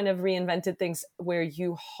 She's kind of reinvented things where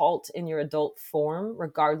you halt in your adult form,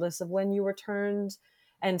 regardless of when you were turned.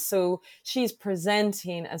 And so she's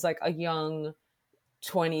presenting as like a young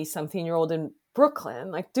 20-something-year-old in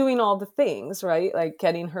Brooklyn, like doing all the things, right? Like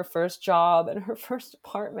getting her first job and her first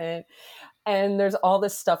apartment. And there's all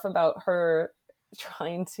this stuff about her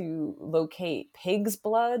trying to locate pig's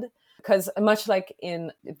blood, because much like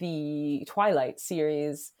in the Twilight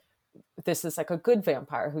series, this is like a good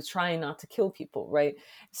vampire who's trying not to kill people, right?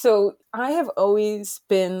 So I have always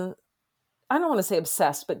been, I don't want to say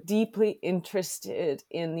obsessed, but deeply interested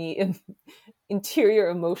in the interior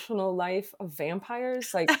emotional life of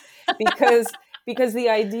vampires, like because the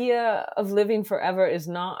idea of living forever is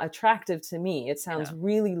not attractive to me. It sounds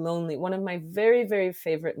really lonely. One of my very, very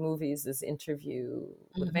favorite movies is Interview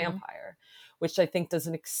with a Vampire, which I think does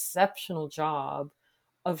an exceptional job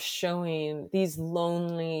of showing these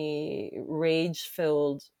lonely,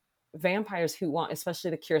 rage-filled vampires who want,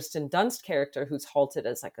 especially the Kirsten Dunst character, who's halted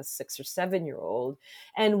as like a 6 or 7-year-old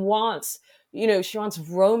and wants, she wants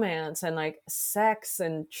romance and like sex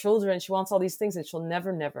and children. She wants all these things that she'll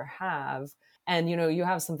never have. And, you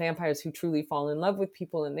have some vampires who truly fall in love with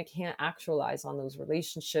people and they can't actualize on those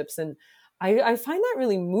relationships. And I find that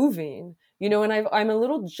really moving, and I'm a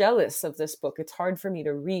little jealous of this book. It's hard for me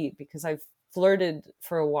to read because I've flirted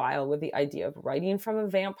for a while with the idea of writing from a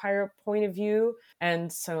vampire point of view.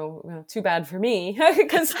 And so too bad for me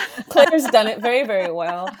because Claire's done it very, very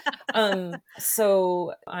well.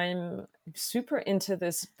 So I'm super into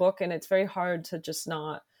this book, and it's very hard to just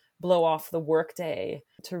not blow off the workday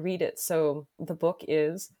to read it. So the book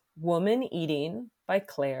is Woman Eating by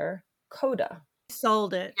Claire Coda.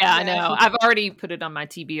 Sold it. Yeah, I know. I've already put it on my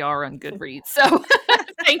TBR on Goodreads. So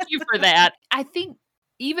thank you for that. I think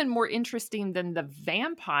even more interesting than the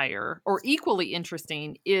vampire, or equally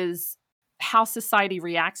interesting, is how society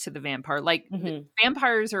reacts to the vampire. Like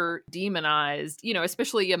vampires are demonized,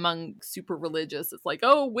 especially among super religious. It's like,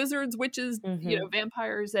 oh, wizards, witches,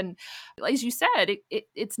 vampires. And as you said,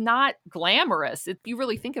 it's not glamorous. If you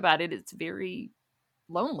really think about it, it's very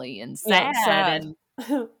lonely and sad. Yeah, sad.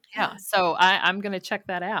 And yeah, so I'm going to check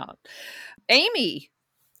that out. Amy,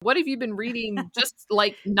 what have you been reading just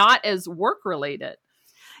like not as work related?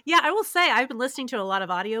 Yeah, I will say I've been listening to a lot of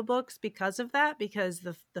audiobooks because of that, because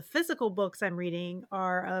the physical books I'm reading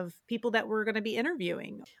are of people that we're going to be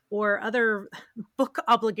interviewing or other book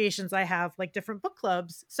obligations I have, like different book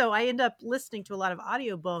clubs. So I end up listening to a lot of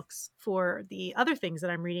audiobooks for the other things that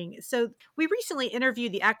I'm reading. So we recently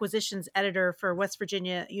interviewed the acquisitions editor for West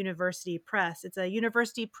Virginia University Press. It's a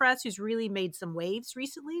university press who's really made some waves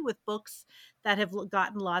recently with books that have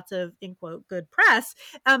gotten lots of, in quote, good press.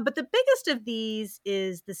 But the biggest of these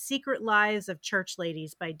is The Secret Lives of Church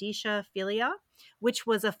Ladies by Disha Philia, which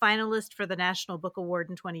was a finalist for the National Book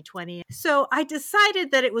Award in 2020. So I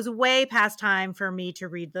decided that it was way past time for me to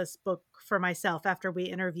read this book for myself after we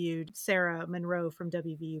interviewed Sarah Monroe from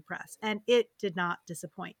WVU Press, and it did not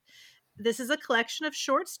disappoint. This is a collection of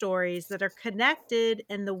short stories that are connected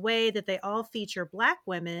in the way that they all feature Black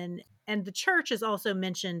women, and the church is also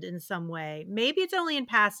mentioned in some way. Maybe it's only in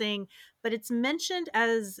passing, but it's mentioned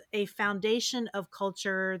as a foundation of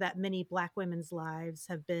culture that many Black women's lives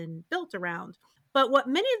have been built around. But what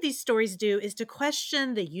many of these stories do is to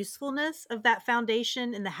question the usefulness of that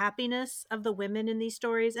foundation and the happiness of the women in these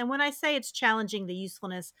stories. And when I say it's challenging the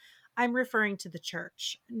usefulness, I'm referring to the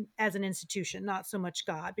church as an institution, not so much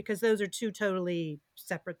God, because those are two totally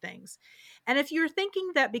separate things. And if you're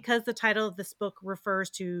thinking that because the title of this book refers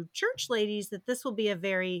to church ladies, that this will be a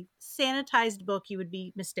very sanitized book, you would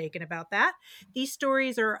be mistaken about that. These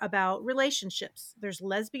stories are about relationships. There's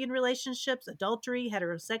lesbian relationships, adultery,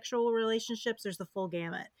 heterosexual relationships. There's the full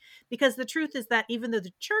gamut. Because the truth is that even though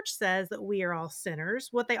the church says that we are all sinners,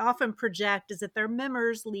 what they often project is that their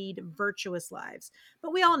members lead virtuous lives.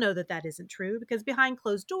 But we all know that that isn't true, because behind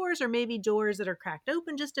closed doors, or maybe doors that are cracked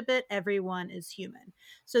open just a bit, everyone is human.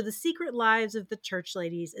 So The Secret Lives Lives of the Church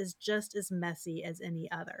Ladies is just as messy as any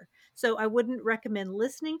other. So I wouldn't recommend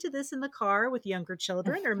listening to this in the car with younger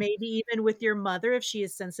children, or maybe even with your mother if she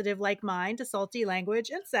is sensitive like mine to salty language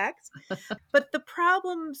and sex. But the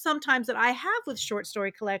problem sometimes that I have with short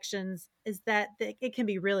story collections is that it can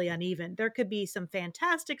be really uneven. There could be some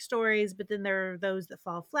fantastic stories, but then there are those that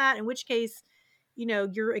fall flat, in which case,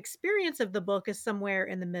 your experience of the book is somewhere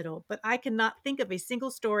in the middle. But I cannot think of a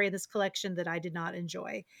single story in this collection that I did not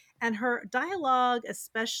enjoy. And her dialogue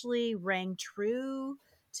especially rang true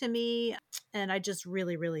to me, and I just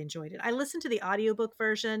really, really enjoyed it. I listened to the audiobook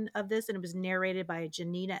version of this, and it was narrated by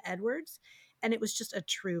Janina Edwards, and it was just a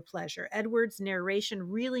true pleasure. Edwards' narration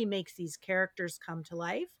really makes these characters come to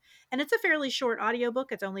life. And it's a fairly short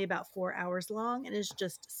audiobook. It's only about 4 hours long and is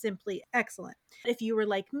just simply excellent. If you were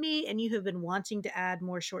like me and you have been wanting to add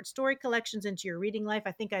more short story collections into your reading life,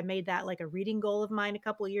 I think I made that like a reading goal of mine a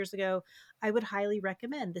couple of years ago. I would highly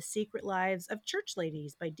recommend The Secret Lives of Church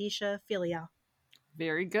Ladies by Disha Filia.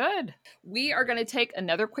 Very good. We are going to take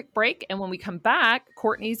another quick break, and when we come back,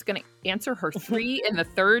 Courtney's going to answer her 3 in the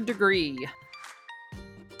third degree.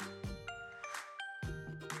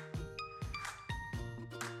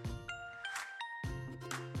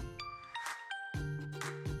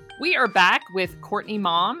 We are back with Courtney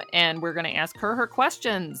Mom, and we're going to ask her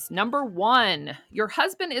questions. Number 1, your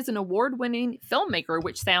husband is an award-winning filmmaker,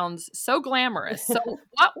 which sounds so glamorous. So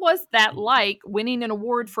what was that like, winning an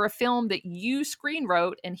award for a film that you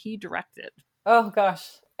screenwrote and he directed? Oh, gosh.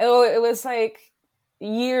 Oh, it was like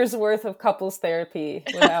years worth of couples therapy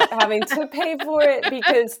without having to pay for it,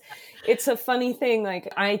 because it's a funny thing.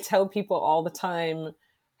 Like, I tell people all the time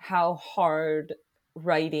how hard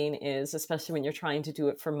writing is, especially when you're trying to do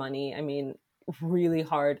it for money. I mean, really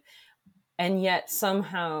hard. And yet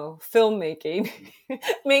somehow filmmaking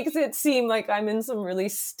makes it seem like I'm in some really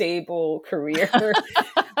stable career.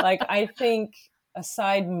 Like, I think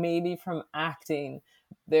aside maybe from acting,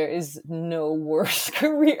 there is no worse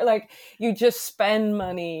career. Like, you just spend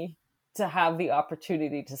money to have the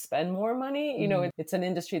opportunity to spend more money. You know, it's an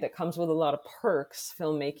industry that comes with a lot of perks,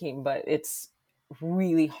 filmmaking, but it's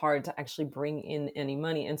really hard to actually bring in any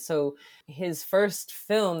money. And so his first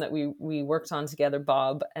film that we worked on together,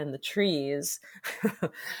 Bob and the Trees,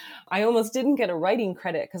 I almost didn't get a writing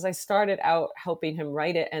credit because I started out helping him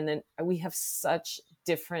write it. And then we have such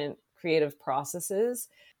different creative processes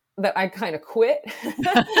that I kind of quit.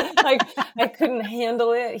 Like, I couldn't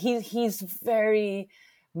handle it. He's very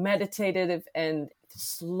meditative and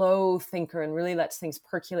slow thinker and really lets things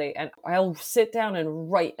percolate. And I'll sit down and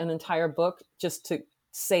write an entire book just to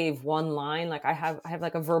save one line. Like, I have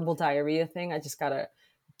like a verbal diarrhea thing. I just gotta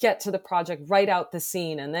get to the project, write out the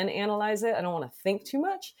scene, and then analyze it. I don't want to think too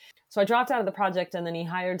much. So I dropped out of the project, and then he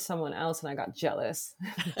hired someone else, and I got jealous.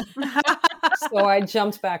 So I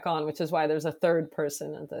jumped back on, which is why there's a third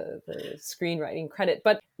person at the screenwriting credit.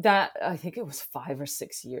 But that, I think it was 5 or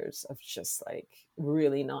 6 years of just like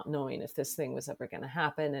really not knowing if this thing was ever going to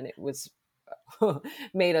happen. And it was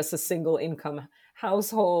made us a single income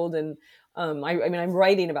household. And I mean, I'm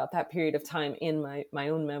writing about that period of time in my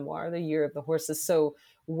own memoir, The Year of the Horses. So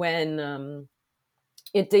when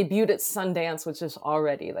it debuted at Sundance, which is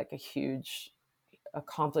already like a huge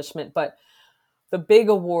accomplishment, but the big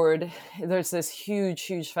award, there's this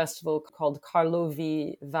huge festival called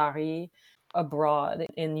Karlovy Vary abroad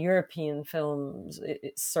in European films.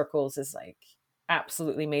 It circles is like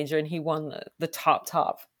absolutely major. And he won the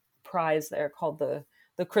top prize there called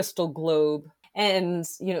the Crystal Globe. And,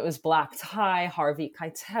 you know, it was black tie. Harvey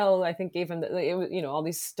Keitel, I think, gave him all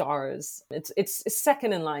these stars. It's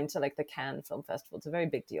second in line to like the Cannes Film Festival. It's a very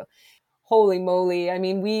big deal. Holy moly. I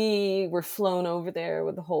mean, we were flown over there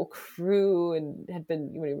with the whole crew and had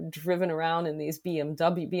been driven around in these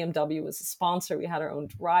BMW. BMW was a sponsor. We had our own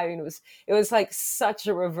driving. It was like such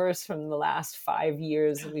a reverse from the last 5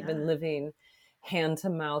 years. We've been living hand to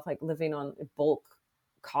mouth, like living on bulk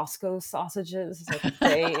Costco sausages, like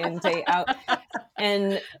day in, day out.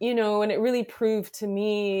 And, and it really proved to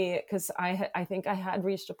me, because I think I had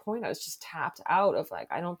reached a point, I was just tapped out of like,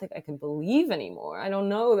 I don't think I can believe anymore. I don't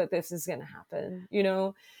know that this is going to happen,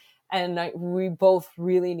 and we both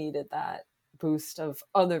really needed that boost of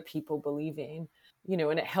other people believing,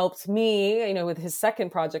 and it helped me, with his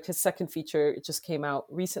second project, his second feature. It just came out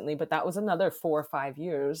recently, but that was another 4 or 5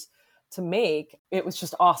 years to make. It was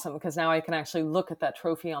just awesome because now I can actually look at that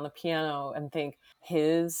trophy on the piano and think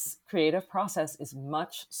his creative process is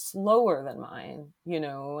much slower than mine,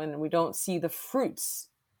 and we don't see the fruits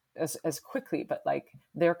as quickly, but like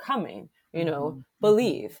they're coming,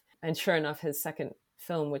 believe. And sure enough, his second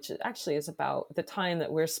film, which actually is about the time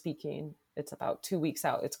that we're speaking, It's about 2 weeks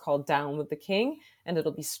out. It's called Down with the King, and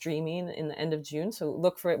it'll be streaming in the end of June. So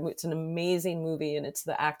look for it. It's an amazing movie, and it's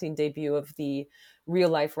the acting debut of the real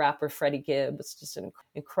life rapper Freddie Gibb. It's just an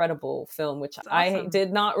incredible film, which I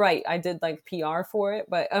did not write. I did like PR for it,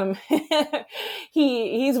 but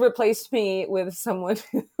he's replaced me with someone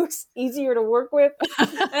who's easier to work with.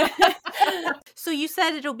 So you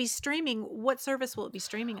said it'll be streaming. What service will it be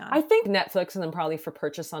streaming on? I think Netflix, and then probably for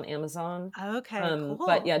purchase on Amazon. Okay, cool.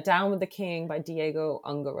 But yeah, Down with the King by Diego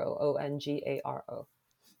Ongaro, Ongaro.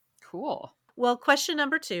 Cool. Well, question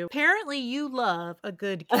number 2. Apparently you love a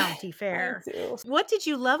good county fair. I do. What did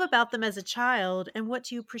you love about them as a child, and what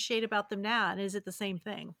do you appreciate about them now? And is it the same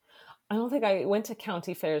thing? I don't think I went to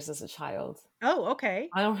county fairs as a child. Oh, okay.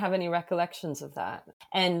 I don't have any recollections of that.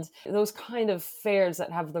 And those kind of fairs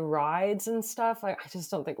that have the rides and stuff, I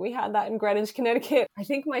just don't think we had that in Greenwich, Connecticut. I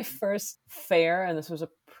think my first fair, and this was a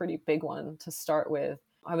pretty big one to start with,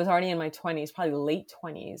 I was already in my 20s, probably late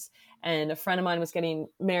 20s. And a friend of mine was getting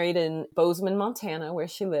married in Bozeman, Montana, where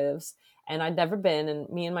she lives. And I'd never been. And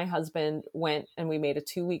me and my husband went, and we made a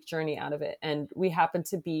 2-week journey out of it. And we happened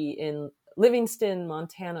to be in Livingston,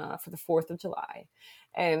 Montana for the 4th of July.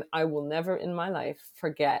 And I will never in my life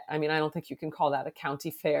forget. I mean, I don't think you can call that a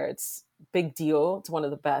county fair. It's a big deal. It's one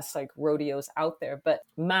of the best like rodeos out there, but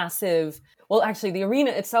massive. Well, actually the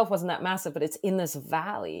arena itself wasn't that massive, but it's in this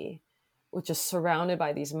valley, which is surrounded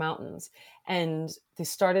by these mountains. And they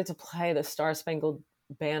started to play the Star Spangled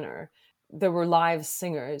Banner. There were live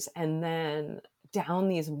singers. And then down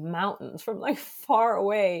these mountains from like far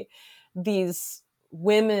away, these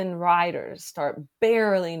women riders start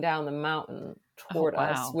barreling down the mountain toward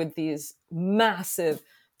us with these massive,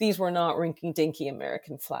 these were not rinky dinky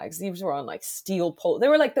American flags. These were on like steel poles. They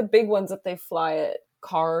were like the big ones that they fly at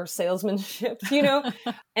car salesmanship, you know?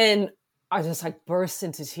 And I just like burst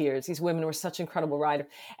into tears. These women were such incredible riders.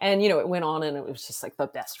 And, you know, it went on and it was just like the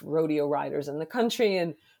best rodeo riders in the country.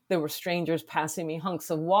 And there were strangers passing me hunks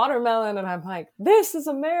of watermelon. And I'm like, this is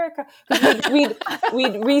America.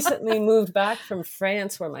 We'd recently moved back from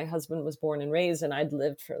France where my husband was born and raised. And I'd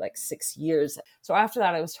lived for like 6 years. So after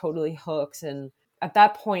that, I was totally hooked. And at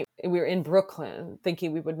that point, we were in Brooklyn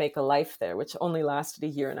thinking we would make a life there, which only lasted a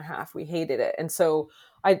year and a half. We hated it. And so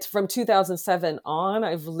from 2007 on,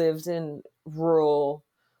 I've lived in rural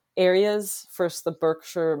areas, first the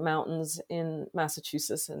Berkshire Mountains in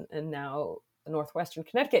Massachusetts and now Northwestern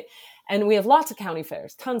Connecticut. And we have lots of county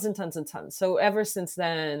fairs, tons and tons and tons. So ever since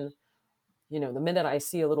then, you know, the minute I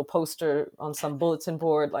see a little poster on some bulletin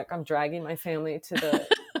board, like I'm dragging my family to the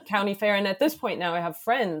county fair. And at this point now I have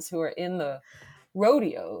friends who are in the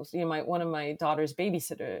rodeos. You know, one of my daughter's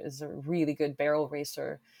babysitter is a really good barrel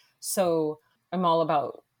racer. So I'm all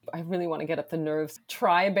about, I really want to get up the nerves,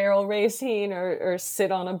 try barrel racing or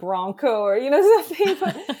sit on a Bronco or, you know, something.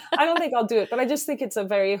 But I don't think I'll do it. But I just think it's a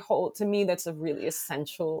very to me, that's a really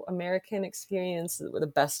essential American experience. The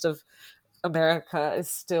best of America is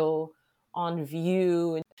still on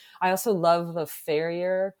view. And I also love the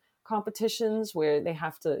farrier competitions where they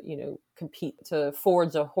have to, you know, compete to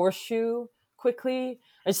forge a horseshoe quickly.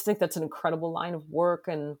 I just think that's an incredible line of work.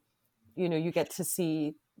 And, you know, you get to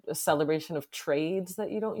see a celebration of trades that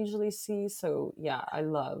you don't usually see. So yeah, I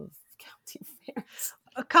love county fairs.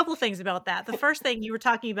 A couple things about that. The first thing, you were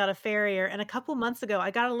talking about a farrier, and a couple months ago, I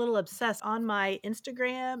got a little obsessed on my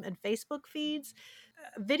Instagram and Facebook feeds.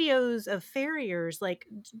 Videos of farriers, like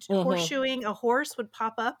horseshoeing a horse would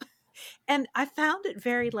pop up. And I found it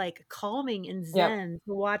very like calming and zen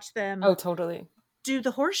to watch them. Oh, totally. Do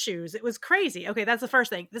the horseshoes. It was crazy. Okay, that's the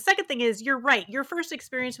first thing. The second thing is, you're right. Your first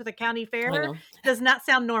experience with a county fair does not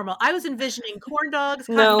sound normal. I was envisioning corn dogs,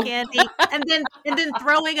 cotton candy, and then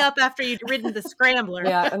throwing up after you'd ridden the scrambler.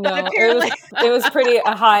 Yeah, no, it was pretty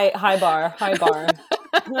a high bar.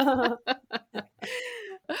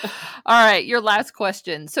 All right, your last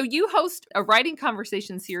question. So you host a writing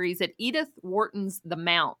conversation series at Edith Wharton's The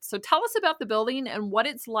Mount. So tell us about the building and what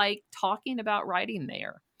it's like talking about writing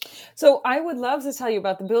there. So I would love to tell you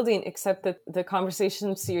about the building, except that the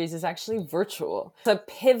conversation series is actually virtual. It's a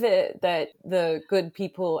pivot that the good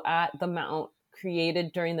people at the Mount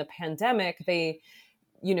created during the pandemic. They,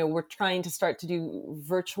 you know, were trying to start to do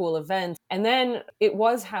virtual events. And then it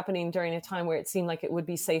was happening during a time where it seemed like it would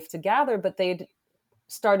be safe to gather, but they'd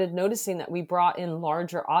started noticing that we brought in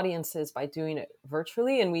larger audiences by doing it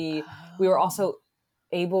virtually. And we were also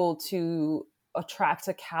able to attract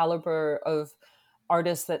a caliber of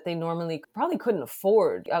artists that they normally probably couldn't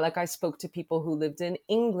afford. Like I spoke to people who lived in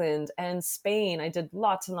England and Spain. I did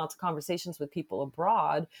lots and lots of conversations with people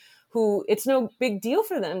abroad who it's no big deal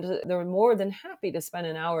for them. They're more than happy to spend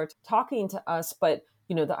an hour talking to us, but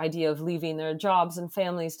the idea of leaving their jobs and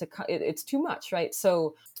families it's too much, right?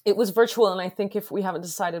 So it was virtual. And I think if we haven't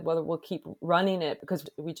decided whether we'll keep running it, because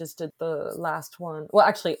we just did the last one. Well,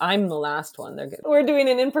 actually, I'm the last one. We're doing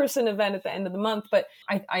an in-person event at the end of the month, but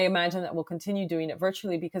I imagine that we'll continue doing it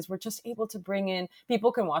virtually because we're just able to bring in,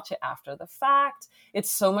 people can watch it after the fact. It's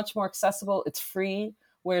so much more accessible. It's free,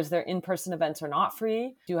 whereas their in-person events are not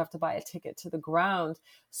free. You have to buy a ticket to the ground.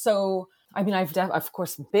 So, I mean, I've of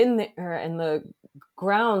course been there, and the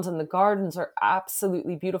grounds and the gardens are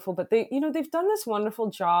absolutely beautiful, but they've done this wonderful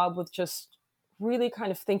job with just really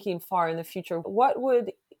kind of thinking far in the future. What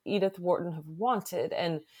would Edith Wharton have wanted?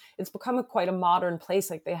 And it's become quite a modern place.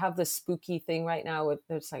 Like, they have this spooky thing right now with,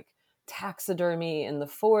 there's like taxidermy in the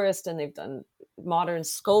forest, and they've done modern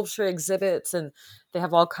sculpture exhibits, and they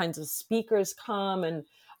have all kinds of speakers come. And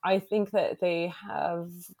I think that they have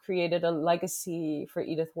created a legacy for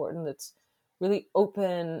Edith Wharton that's really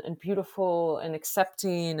open and beautiful and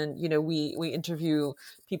accepting. And, we interview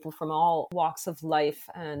people from all walks of life.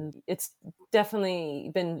 And it's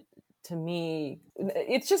definitely been, to me,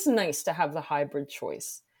 it's just nice to have the hybrid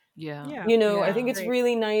choice. Yeah. I think it's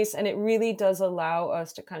really nice. And it really does allow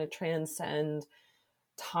us to kind of transcend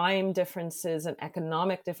time differences and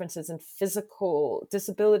economic differences and physical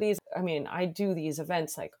disabilities. I mean, I do these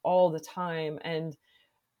events like all the time, and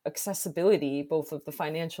accessibility, both of the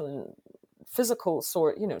financial and physical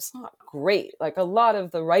sort, it's not great. Like, a lot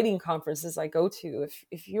of the writing conferences I go to,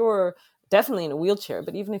 if you're definitely in a wheelchair,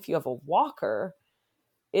 but even if you have a walker,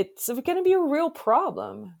 it's going to be a real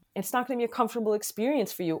problem. It's not going to be a comfortable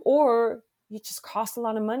experience for you, or you just cost a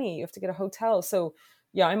lot of money. You have to get a hotel. So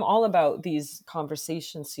yeah, I'm all about these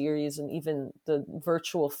conversation series and even the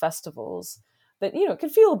virtual festivals that, it can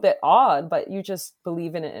feel a bit odd, but you just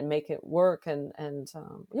believe in it and make it work. And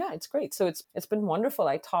yeah, it's great. So it's been wonderful.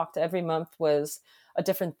 I talked, every month was a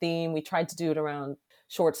different theme. We tried to do it around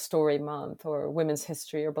Short Story Month or Women's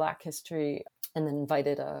History or Black History, and then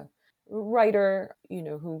invited a writer,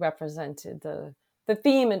 who represented the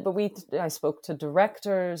theme. But I spoke to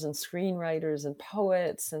directors and screenwriters and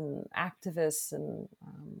poets and activists and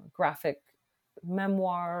graphic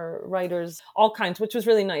memoir writers, all kinds, which was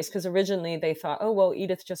really nice, because originally they thought, oh, well,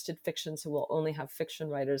 Edith just did fiction, so we'll only have fiction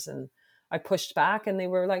writers. And I pushed back, and they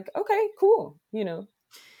were like, okay, cool,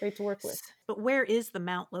 great to work with. But where is the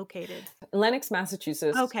Mount located? Lennox,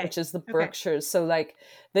 Massachusetts, okay. Which is the Berkshires. So like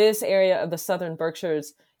this area of the Southern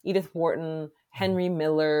Berkshires, Edith Wharton, Henry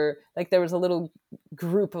Miller, like there was a little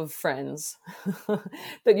group of friends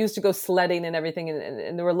that used to go sledding and everything.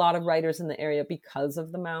 And there were a lot of writers in the area because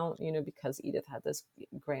of the Mount, because Edith had this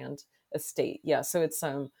grand estate. Yeah. So it's,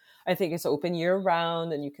 I think it's open year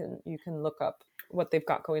round, and you can look up what they've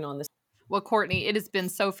got going on this. Well, Courtney, it has been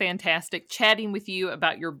so fantastic chatting with you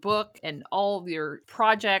about your book and all of your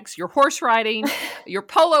projects, your horse riding, your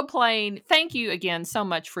polo playing. Thank you again so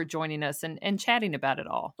much for joining us and chatting about it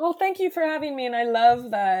all. Well, thank you for having me. And I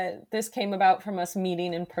love that this came about from us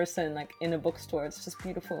meeting in person, like in a bookstore. It's just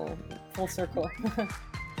beautiful, full circle.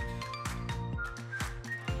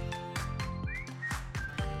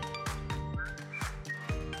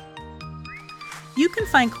 You can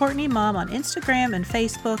find Courtney Mom on Instagram and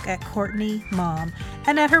Facebook at Courtney Mom,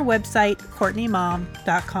 and at her website,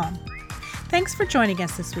 CourtneyMom.com. Thanks for joining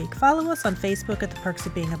us this week. Follow us on Facebook at The Perks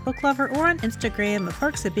of Being a Book Lover, or on Instagram at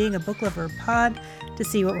Perks of Being a Book Lover Pod to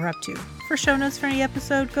see what we're up to. For show notes for any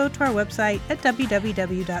episode, go to our website at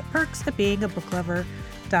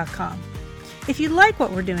www.perksofbeingabooklover.com. If you like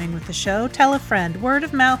what we're doing with the show, tell a friend. Word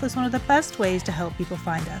of mouth is one of the best ways to help people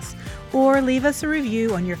find us. Or leave us a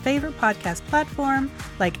review on your favorite podcast platform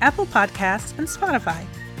like Apple Podcasts and Spotify.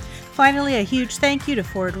 Finally, a huge thank you to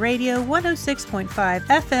Forward Radio 106.5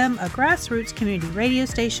 FM, a grassroots community radio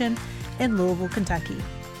station in Louisville, Kentucky.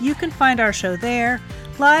 You can find our show there,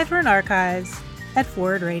 live or in archives, at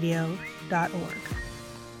forwardradio.org.